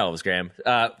players themselves, Graham?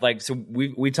 So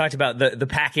we talked about the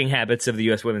packing habits of the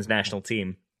U.S. women's national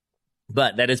team,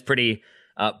 but that is pretty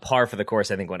par for the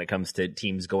course, I think, when it comes to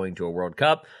teams going to a World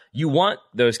Cup. You want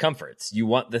those comforts. You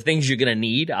want the things you're going to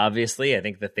need, obviously. I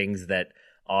think the things that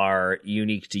are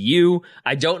unique to you.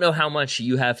 I don't know how much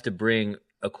you have to bring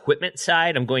equipment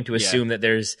side. I'm going to assume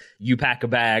that you pack a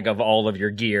bag of all of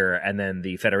your gear, and then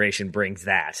the federation brings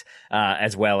that,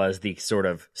 as well as the sort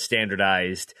of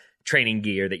standardized training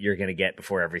gear that you're going to get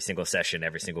before every single session,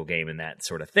 every single game, and that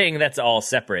sort of thing. That's all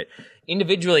separate.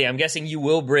 Individually, I'm guessing you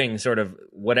will bring sort of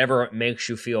whatever makes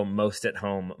you feel most at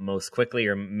home most quickly,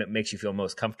 or makes you feel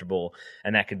most comfortable.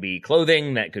 And that could be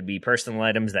clothing, that could be personal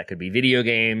items, that could be video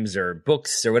games or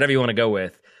books or whatever you want to go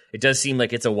with. It does seem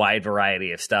like it's a wide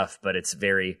variety of stuff, but it's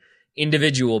very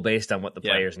individual based on what the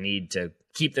players need to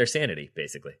keep their sanity,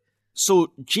 basically.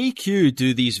 So GQ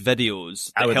do these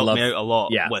videos that help me out a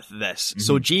lot with this.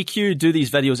 So GQ do these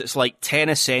videos. It's like 10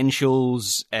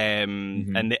 essentials,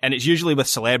 and it's usually with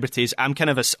celebrities. I'm kind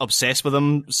of obsessed with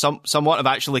them somewhat. I've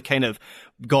actually kind of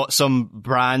got some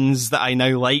brands that I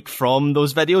now like from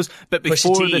those videos. But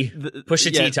before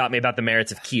Pusha T taught me about the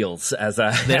merits of Kiehl's as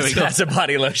a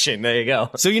body lotion. There you go.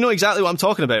 So you know exactly what I'm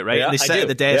talking about, right? Yeah, they sit at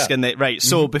the desk and they, right.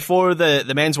 So before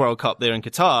the Men's World Cup there in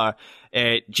Qatar,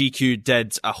 GQ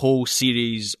did a whole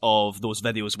series of those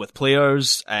videos with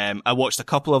players. I watched a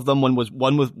couple of them. One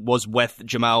was with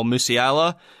Jamal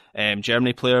Musiala,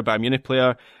 Germany player, Bayern Munich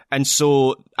player. And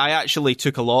so I actually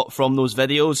took a lot from those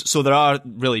videos. So there are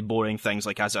really boring things,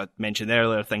 like as I mentioned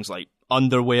earlier, things like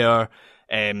underwear,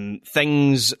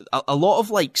 things, a lot of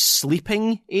like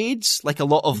sleeping aids, like a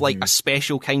lot of like a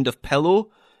special kind of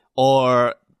pillow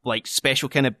or like special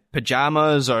kind of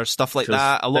pajamas or stuff like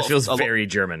that. That feels very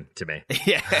German to me.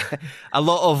 Yeah. A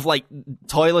lot of like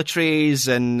toiletries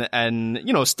and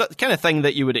you know, kind of thing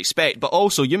that you would expect. But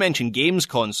also you mentioned games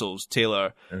consoles,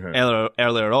 Taylor,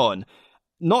 earlier on.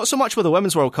 Not so much with the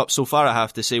Women's World Cup so far, I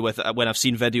have to say, with when I've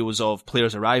seen videos of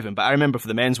players arriving. But I remember for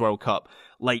the Men's World Cup,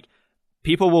 like,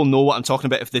 people will know what I'm talking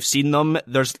about if they've seen them.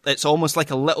 It's almost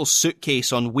like a little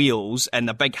suitcase on wheels and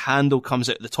a big handle comes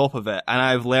out the top of it. And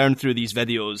I've learned through these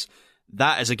videos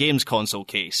that is a games console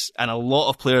case. And a lot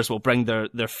of players will bring their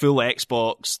full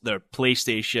Xbox, their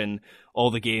PlayStation,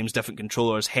 all the games, different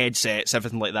controllers, headsets,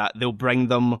 everything like that. They'll bring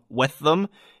them with them.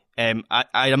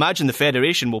 I imagine the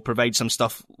Federation will provide some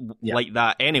stuff like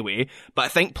that anyway, but I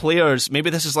think players,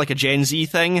 maybe this is like a Gen Z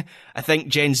thing. I think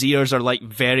Gen Zers are like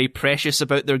very precious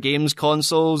about their games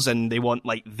consoles and they want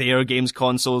like their games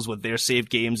consoles with their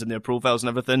saved games and their profiles and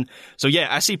everything. So yeah,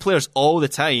 I see players all the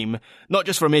time, not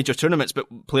just for major tournaments, but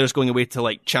players going away to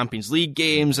like Champions League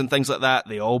games and things like that.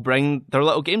 They all bring their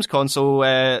little games console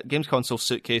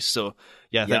suitcase. So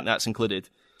yeah, I think that's included.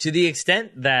 To the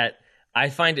extent that I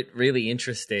find it really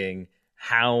interesting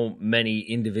how many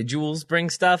individuals bring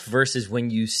stuff versus when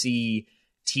you see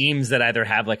teams that either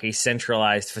have like a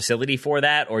centralized facility for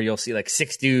that, or you'll see like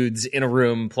 6 dudes in a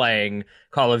room playing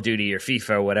Call of Duty or FIFA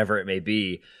or whatever it may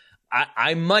be.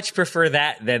 I much prefer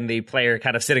that than the player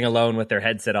kind of sitting alone with their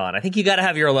headset on. I think you got to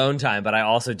have your alone time, but I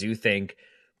also do think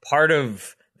part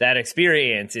of that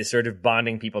experience is sort of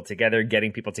bonding people together,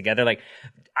 getting people together. Like,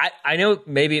 I know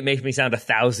maybe it makes me sound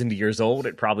 1,000 years old.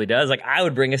 It probably does. Like, I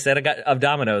would bring a set of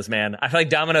dominoes, man. I feel like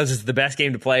dominoes is the best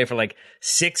game to play for like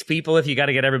 6 people. If you got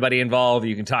to get everybody involved,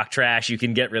 you can talk trash, you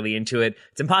can get really into it.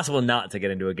 It's impossible not to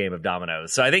get into a game of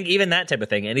dominoes. So I think even that type of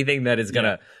thing, anything that is going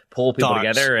to pull people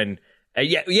together and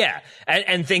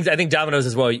and things. I think dominoes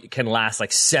as well can last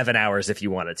like 7 hours if you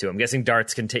wanted to. I'm guessing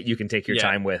darts you can take your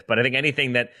time with, but I think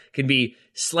anything that can be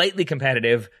slightly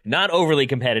competitive, not overly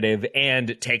competitive,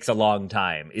 and takes a long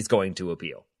time is going to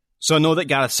appeal. So I know that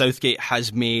Gareth Southgate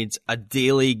has made a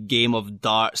daily game of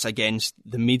darts against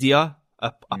the media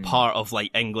a part of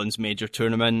like England's major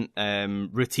tournament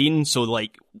routine. So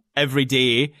like every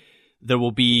day there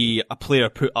will be a player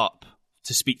put up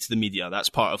to speak to the media. That's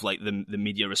part of like the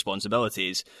media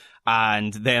responsibilities.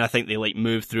 And then I think they like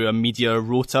move through a media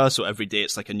rota. So every day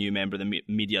it's like a new member of the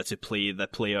media to play the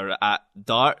player at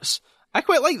darts. I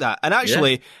quite like that. And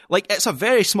actually, like, it's a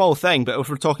very small thing, but if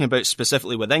we're talking about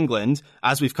specifically with England,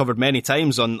 as we've covered many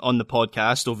times on the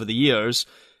podcast over the years,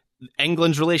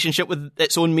 England's relationship with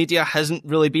its own media hasn't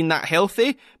really been that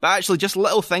healthy, but actually just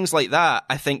little things like that,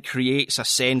 I think, creates a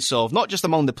sense of, not just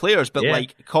among the players, but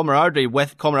like camaraderie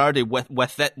within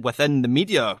the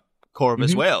media corps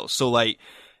as well. So like,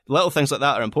 little things like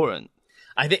that are important.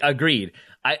 I think, agreed.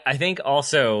 I think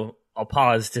also, I'll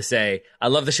pause to say, I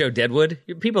love the show Deadwood.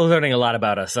 People are learning a lot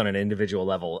about us on an individual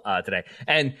level today.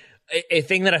 And a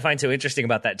thing that I find so interesting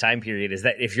about that time period is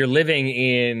that if you're living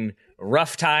in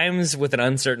rough times with an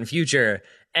uncertain future,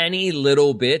 any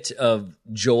little bit of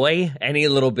joy, any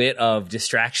little bit of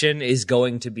distraction is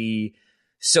going to be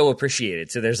so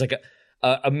appreciated. So there's like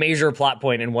a major plot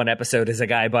point in one episode is a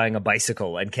guy buying a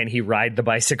bicycle, and can he ride the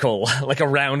bicycle like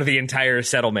around the entire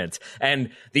settlement?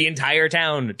 And the entire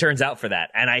town turns out for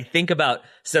that. And I think about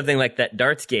something like that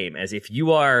darts game as if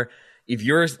your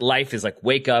life is like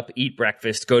wake up, eat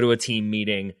breakfast, go to a team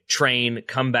meeting, train,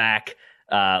 come back,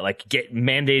 like get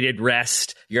mandated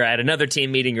rest. You're at another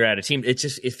team meeting. You're at a team. It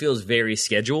feels very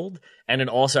scheduled. And it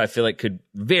also, I feel like could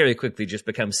very quickly just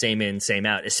become same in, same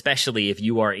out, especially if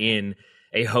you are in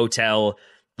a hotel.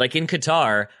 Like in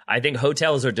Qatar, I think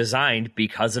hotels are designed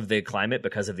because of the climate,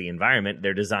 because of the environment.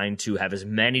 They're designed to have as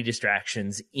many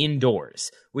distractions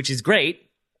indoors, which is great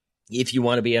if you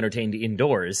want to be entertained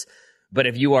indoors. But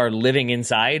if you are living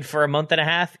inside for a month and a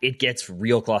half, it gets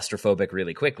real claustrophobic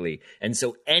really quickly. And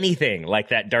so anything like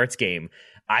that darts game,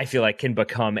 I feel like can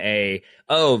become today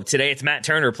it's Matt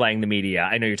Turner playing the media.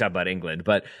 I know you're talking about England,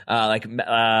 but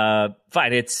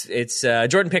fine, it's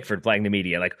Jordan Pickford playing the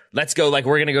media. Like, let's go, like,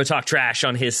 we're going to go talk trash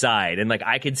on his side. And like,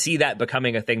 I could see that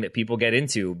becoming a thing that people get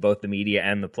into, both the media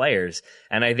and the players.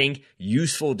 And I think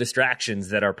useful distractions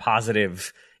that are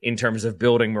positive in terms of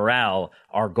building morale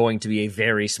are going to be a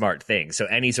very smart thing. So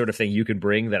any sort of thing you can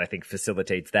bring that I think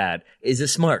facilitates that is a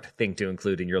smart thing to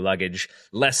include in your luggage.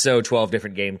 Less so 12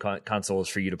 different game consoles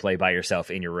for you to play by yourself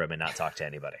in your room and not talk to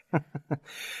anybody.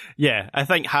 Yeah, I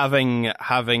think having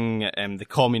the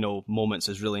communal moments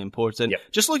is really important. Yep.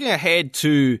 Just looking ahead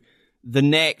to the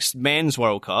next Men's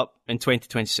World Cup in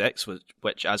 2026,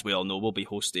 which, as we all know, will be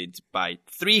hosted by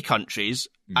 3 countries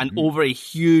and over a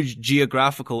huge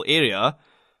geographical area,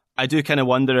 I do kind of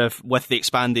wonder if, with the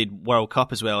expanded World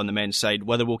Cup as well on the men's side,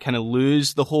 whether we'll kind of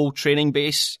lose the whole training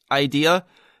base idea,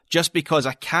 just because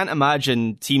I can't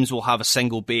imagine teams will have a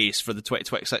single base for the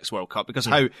 2026 World Cup, because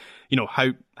how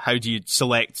do you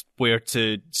select where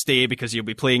to stay, because you'll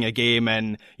be playing a game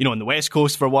in the West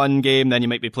Coast for one game, then you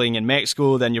might be playing in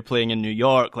Mexico, then you're playing in New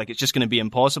York. Like, it's just going to be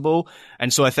impossible.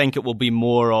 And so I think it will be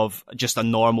more of just a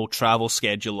normal travel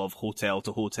schedule of hotel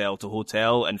to hotel to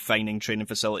hotel and finding training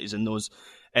facilities in those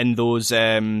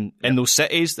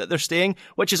cities that they're staying,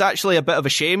 which is actually a bit of a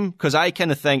shame, because I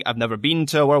kind of think, I've never been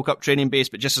to a World Cup training base,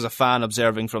 but just as a fan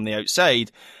observing from the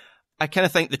outside, I kind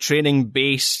of think the training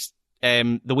base,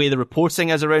 the way the reporting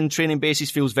is around training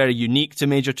bases feels very unique to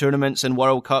major tournaments and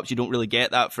World Cups. You don't really get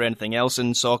that for anything else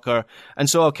in soccer. And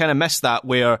so I'll kind of miss that,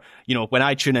 where, when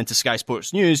I tune into Sky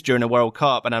Sports News during a World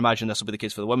Cup, and I imagine this will be the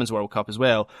case for the Women's World Cup as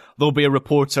well, there'll be a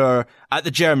reporter at the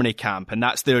Germany camp, and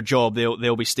that's their job.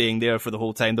 They'll be staying there for the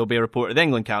whole time. There'll be a reporter at the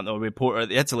England camp. There'll be a reporter at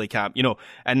the Italy camp,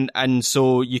 and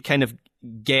so you kind of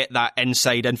get that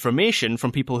inside information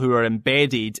from people who are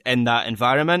embedded in that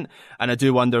environment. And I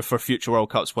do wonder for future World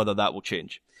Cups whether that will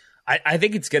change. I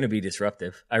think it's going to be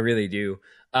disruptive. I really do.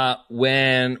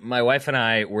 When my wife and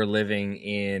I were living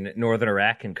in northern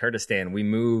Iraq and Kurdistan, we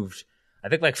moved, I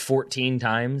think, like 14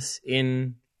 times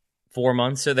in 4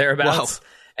 months or thereabouts. Wow.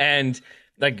 And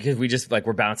because we just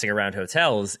we're bouncing around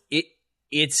hotels,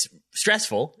 it's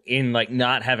stressful in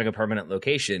not having a permanent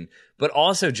location, but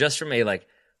also just from a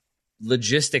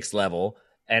logistics level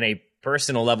and a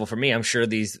personal level for me. I'm sure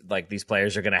these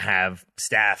players are going to have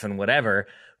staff and whatever,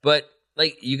 but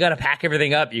you got to pack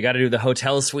everything up. You got to do the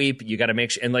hotel sweep. You got to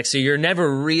make sure, and so you're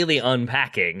never really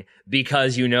unpacking,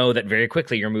 because you know that very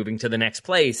quickly you're moving to the next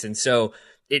place. And so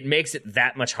it makes it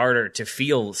that much harder to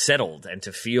feel settled and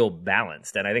to feel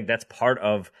balanced. And I think that's part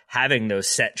of having those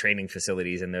set training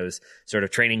facilities and those sort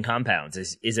of training compounds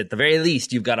is at the very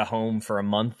least, you've got a home for a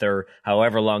month or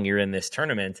however long you're in this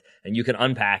tournament, and you can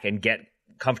unpack and get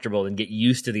comfortable and get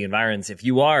used to the environments. If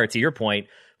you are, to your point,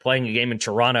 playing a game in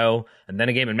Toronto and then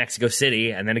a game in Mexico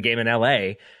City and then a game in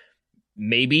LA,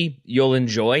 maybe you'll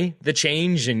enjoy the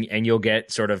change and you'll get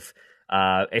sort of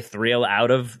a thrill out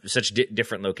of such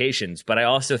different locations. But I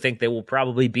also think there will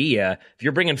probably be if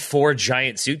you're bringing 4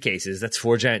 giant suitcases, that's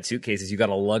 4 giant suitcases you got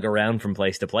to lug around from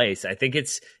place to place. I think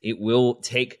it will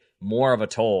take more of a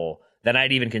toll than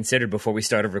I'd even considered before we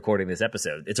started recording this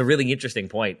episode. It's a really interesting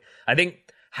point. I think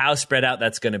how spread out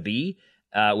that's going to be,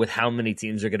 with how many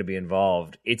teams are going to be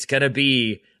involved, it's going to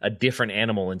be a different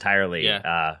animal entirely.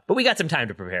 Yeah. But we got some time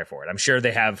to prepare for it. I'm sure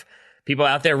they have people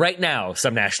out there right now,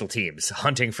 some national teams,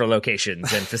 hunting for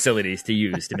locations and facilities to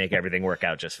use to make everything work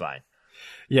out just fine.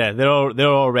 Yeah, they're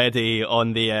already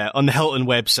on the Hilton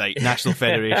website, national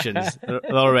federations. They're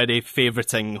already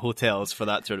favoriting hotels for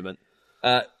that tournament.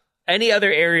 Any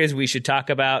other areas we should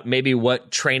talk about? Maybe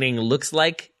what training looks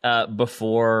like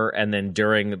before and then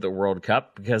during the World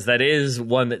Cup, because that is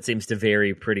one that seems to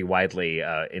vary pretty widely,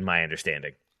 in my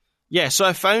understanding. Yeah, so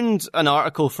I found an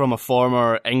article from a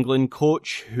former England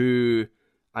coach who,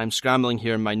 I'm scrambling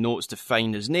here in my notes to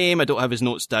find his name. I don't have his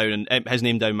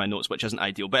name down in my notes, which isn't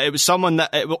ideal. But it was someone that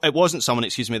it wasn't someone,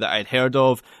 that I'd heard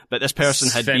of. But this person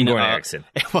had been Eriksson.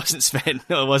 It wasn't Sven.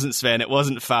 No, it wasn't Sven. It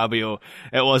wasn't Fabio.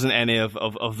 It wasn't any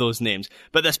of those names.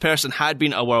 But this person had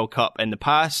been at a World Cup in the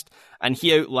past, and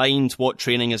he outlined what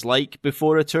training is like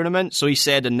before a tournament. So he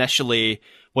said initially,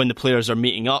 when the players are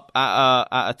meeting up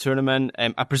at a tournament,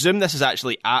 I presume this is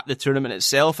actually at the tournament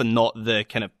itself and not the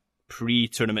kind of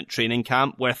pre-tournament training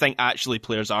camp, where I think actually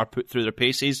players are put through their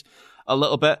paces a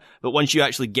little bit. But once you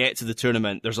actually get to the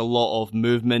tournament, there's a lot of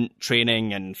movement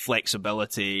training and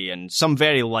flexibility and some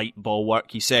very light ball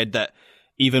work. He said that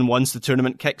even once the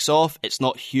tournament kicks off, it's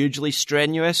not hugely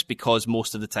strenuous, because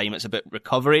most of the time it's a bit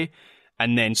recovery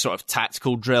and then sort of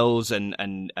tactical drills and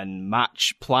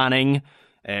match planning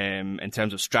in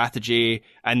terms of strategy,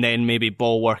 and then maybe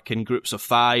ball work in groups of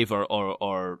 5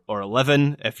 or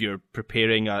 11 if you're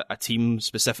preparing a team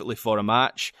specifically for a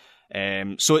match.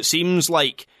 So it seems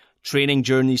like training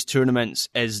during these tournaments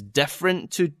is different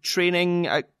to training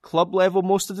at club level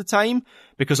most of the time,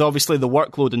 because obviously the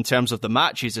workload in terms of the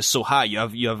matches is so high. You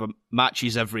have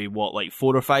matches every 4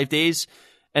 or 5 days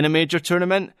in a major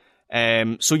tournament.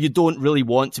 So you don't really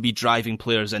want to be driving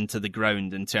players into the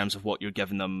ground in terms of what you're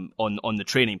giving them on the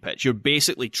training pitch. You're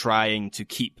basically trying to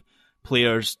keep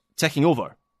players ticking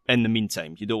over in the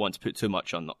meantime. You don't want to put too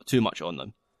much on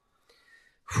them.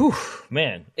 Whew,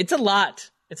 man, it's a lot.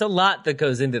 It's a lot that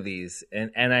goes into these.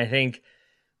 And I think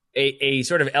a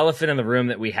sort of elephant in the room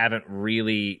that we haven't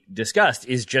really discussed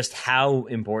is just how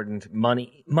important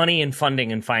money and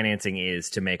funding and financing is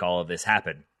to make all of this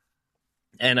happen.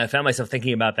 And I found myself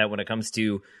thinking about that when it comes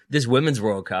to this Women's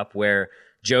World Cup, where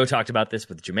Joe talked about this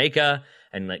with Jamaica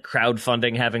and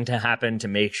crowdfunding having to happen to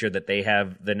make sure that they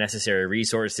have the necessary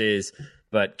resources.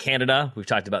 But Canada, we've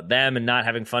talked about them and not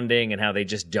having funding and how they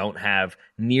just don't have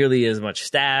nearly as much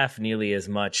staff, nearly as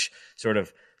much sort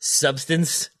of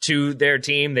substance to their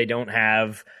team. They don't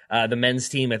have the men's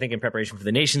team, I think, in preparation for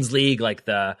the Nations League,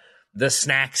 the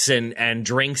snacks and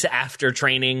drinks after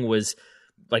training was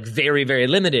very, very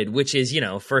limited, which is,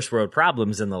 first world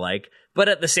problems and the like. But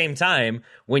at the same time,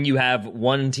 when you have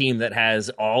one team that has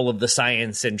all of the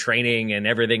science and training and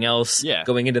everything else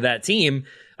going into that team,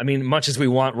 I mean, much as we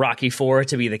want Rocky IV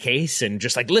to be the case and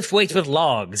just lift weights with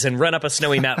logs and run up a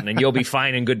snowy mountain and you'll be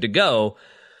fine and good to go,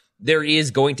 there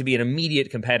is going to be an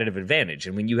immediate competitive advantage.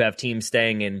 And when you have teams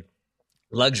staying in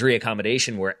luxury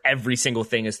accommodation where every single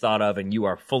thing is thought of and you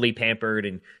are fully pampered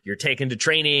and you're taken to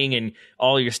training and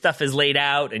all your stuff is laid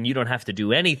out and you don't have to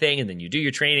do anything, and then you do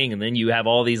your training and then you have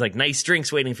all these nice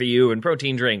drinks waiting for you and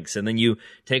protein drinks, and then you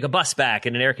take a bus back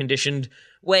in an air-conditioned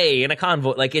way in a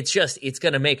convoy. It's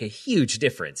going to make a huge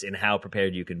difference in how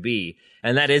prepared you can be.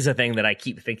 And that is a thing that I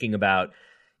keep thinking about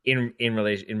in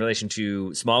relation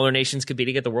to smaller nations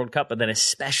competing at the World Cup, but then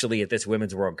especially at this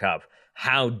Women's World Cup,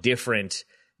 how different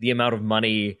the amount of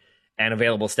money and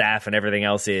available staff and everything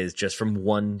else is just from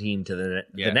one team to the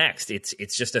next.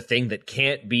 It's just a thing that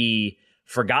can't be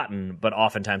forgotten, but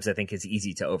oftentimes I think is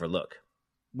easy to overlook.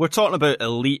 We're talking about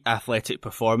elite athletic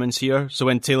performance here. So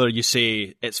when, Taylor, you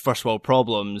say it's first world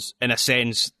problems, in a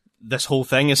sense, this whole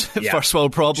thing is first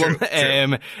world problem.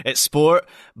 True. It's sport,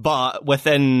 but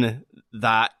within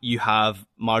that you have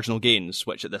marginal gains,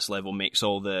 which at this level makes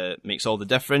all the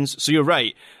difference. So you're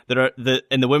right.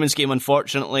 In the women's game,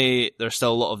 unfortunately, there's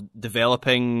still a lot of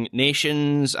developing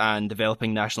nations and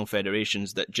developing national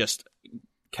federations that just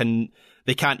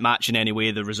they can't match in any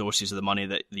way the resources or the money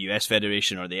that the US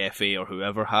Federation or the FA or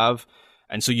whoever have.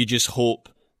 And so you just hope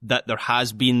that there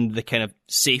has been the kind of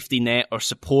safety net or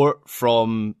support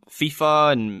from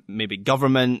FIFA and maybe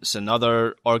governments and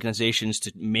other organizations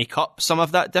to make up some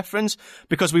of that difference,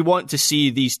 because we want to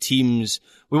see these teams,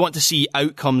 we want to see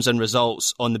outcomes and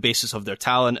results on the basis of their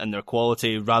talent and their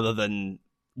quality rather than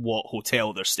what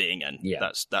hotel they're staying in.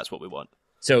 Yeah. That's what we want.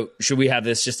 So should we have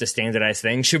this just a standardized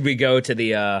thing? Should we go to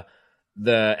the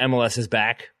MLS is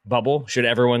back bubble? Should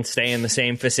everyone stay in the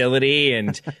same facility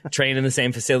and train in the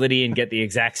same facility and get the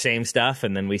exact same stuff,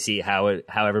 and then we see how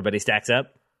everybody stacks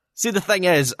up? See, the thing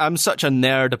is, I'm such a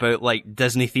nerd about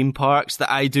Disney theme parks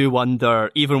that I do wonder,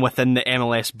 even within the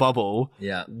MLS bubble,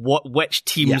 which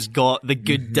teams got the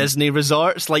good Disney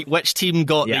resorts, which team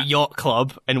got the yacht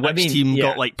club, and which team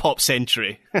got Pop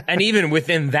Century. And even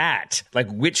within that,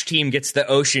 which team gets the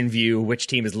ocean view, which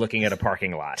team is looking at a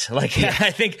parking lot. I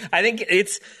think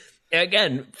it's,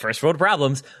 again, first world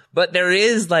problems, but there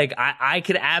is I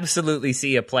could absolutely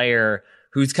see a player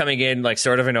who's coming in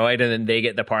sort of annoyed, and then they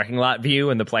get the parking lot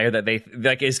view, and the player that they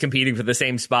is competing for the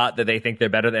same spot that they think they're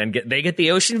better than they get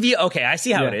the ocean view. Okay, I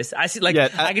see how it is. I see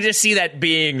I could just see that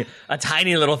being a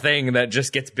tiny little thing that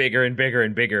just gets bigger and bigger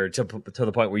and bigger to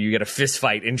the point where you get a fist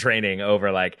fight in training over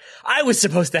I was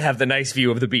supposed to have the nice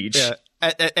view of the beach. Yeah.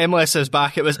 At MLS is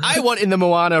back. It was I wanted the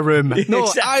Moana room. No,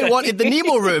 exactly. I wanted the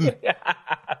Nemo room.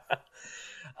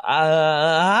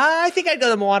 I think I'd go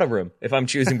the Moana room if I'm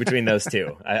choosing between those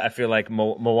two. I feel like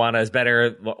Moana is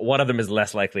better. One of them is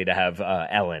less likely to have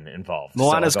Ellen involved.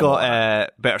 Moana's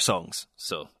got better songs,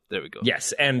 so there we go.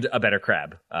 Yes, and a better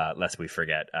crab, lest we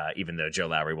forget, even though Joe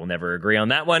Lowry will never agree on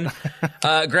that one.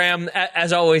 Graham,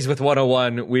 as always with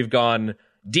 101, we've gone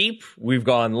deep, we've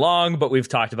gone long, but we've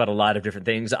talked about a lot of different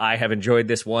things. I have enjoyed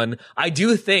this one. I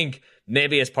do think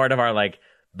maybe as part of our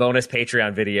bonus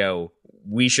Patreon video,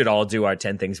 we should all do our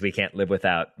 10 things we can't live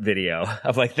without video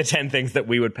of the 10 things that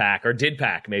we would pack or did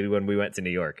pack maybe when we went to New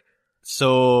York.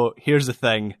 So here's the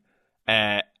thing.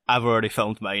 I I've already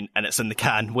filmed mine, and it's in the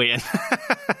can, waiting.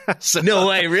 So, No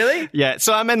way, really? Yeah,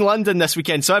 so I'm in London this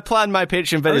weekend. So I planned my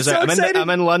Patreon videos so out. excited. I'm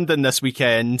in London this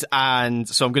weekend, and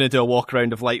so I'm going to do a walk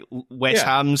around of like West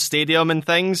Ham Stadium and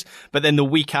things. But then the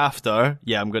week after,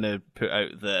 I'm going to put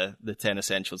out the 10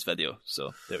 Essentials video.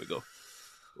 So there we go.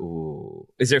 Ooh.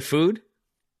 Is there food?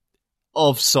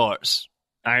 Of sorts.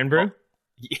 Iron Brew?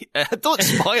 Don't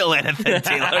spoil anything,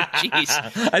 Taylor.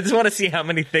 Jeez. I just want to see how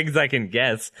many things I can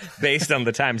guess based on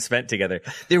the time spent together.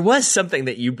 There was something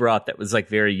that you brought that was like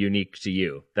very unique to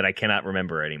you that I cannot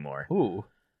remember anymore. Ooh.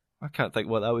 I can't think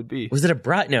what that would be. Was it a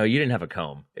bra? No, you didn't have a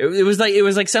comb. It was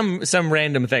like some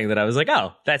random thing that I was like,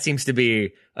 oh, that seems to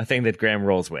be a thing that Graham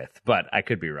rolls with, but I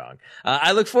could be wrong.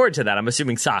 I look forward to that. I'm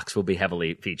assuming socks will be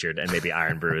heavily featured and maybe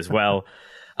Iron Brew as well.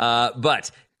 But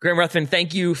Graham Ruthven,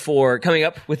 thank you for coming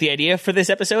up with the idea for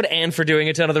this episode and for doing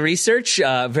a ton of the research.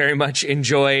 Very much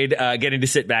enjoyed getting to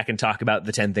sit back and talk about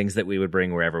the 10 things that we would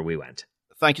bring wherever we went.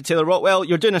 Thank you, Taylor Rockwell.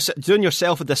 You're doing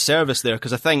yourself a disservice there,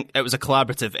 because I think it was a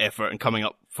collaborative effort in coming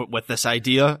up with this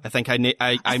idea. I think I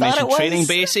mentioned training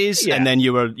bases, and then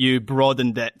you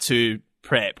broadened it to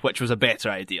prep, which was a better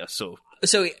idea. So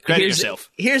credit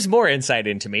yourself. Here's more insight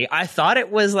into me. I thought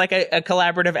it was like a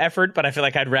collaborative effort, but I feel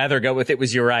like I'd rather go with it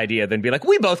was your idea than be like,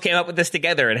 we both came up with this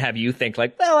together, and have you think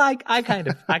like, well, I kind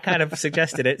of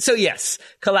suggested it. So yes,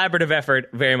 collaborative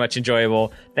effort, very much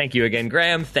enjoyable. Thank you again,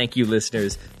 Graham. Thank you,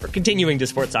 listeners, for continuing to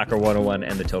support Soccer 101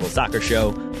 and the Total Soccer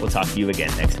Show. We'll talk to you again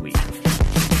next week.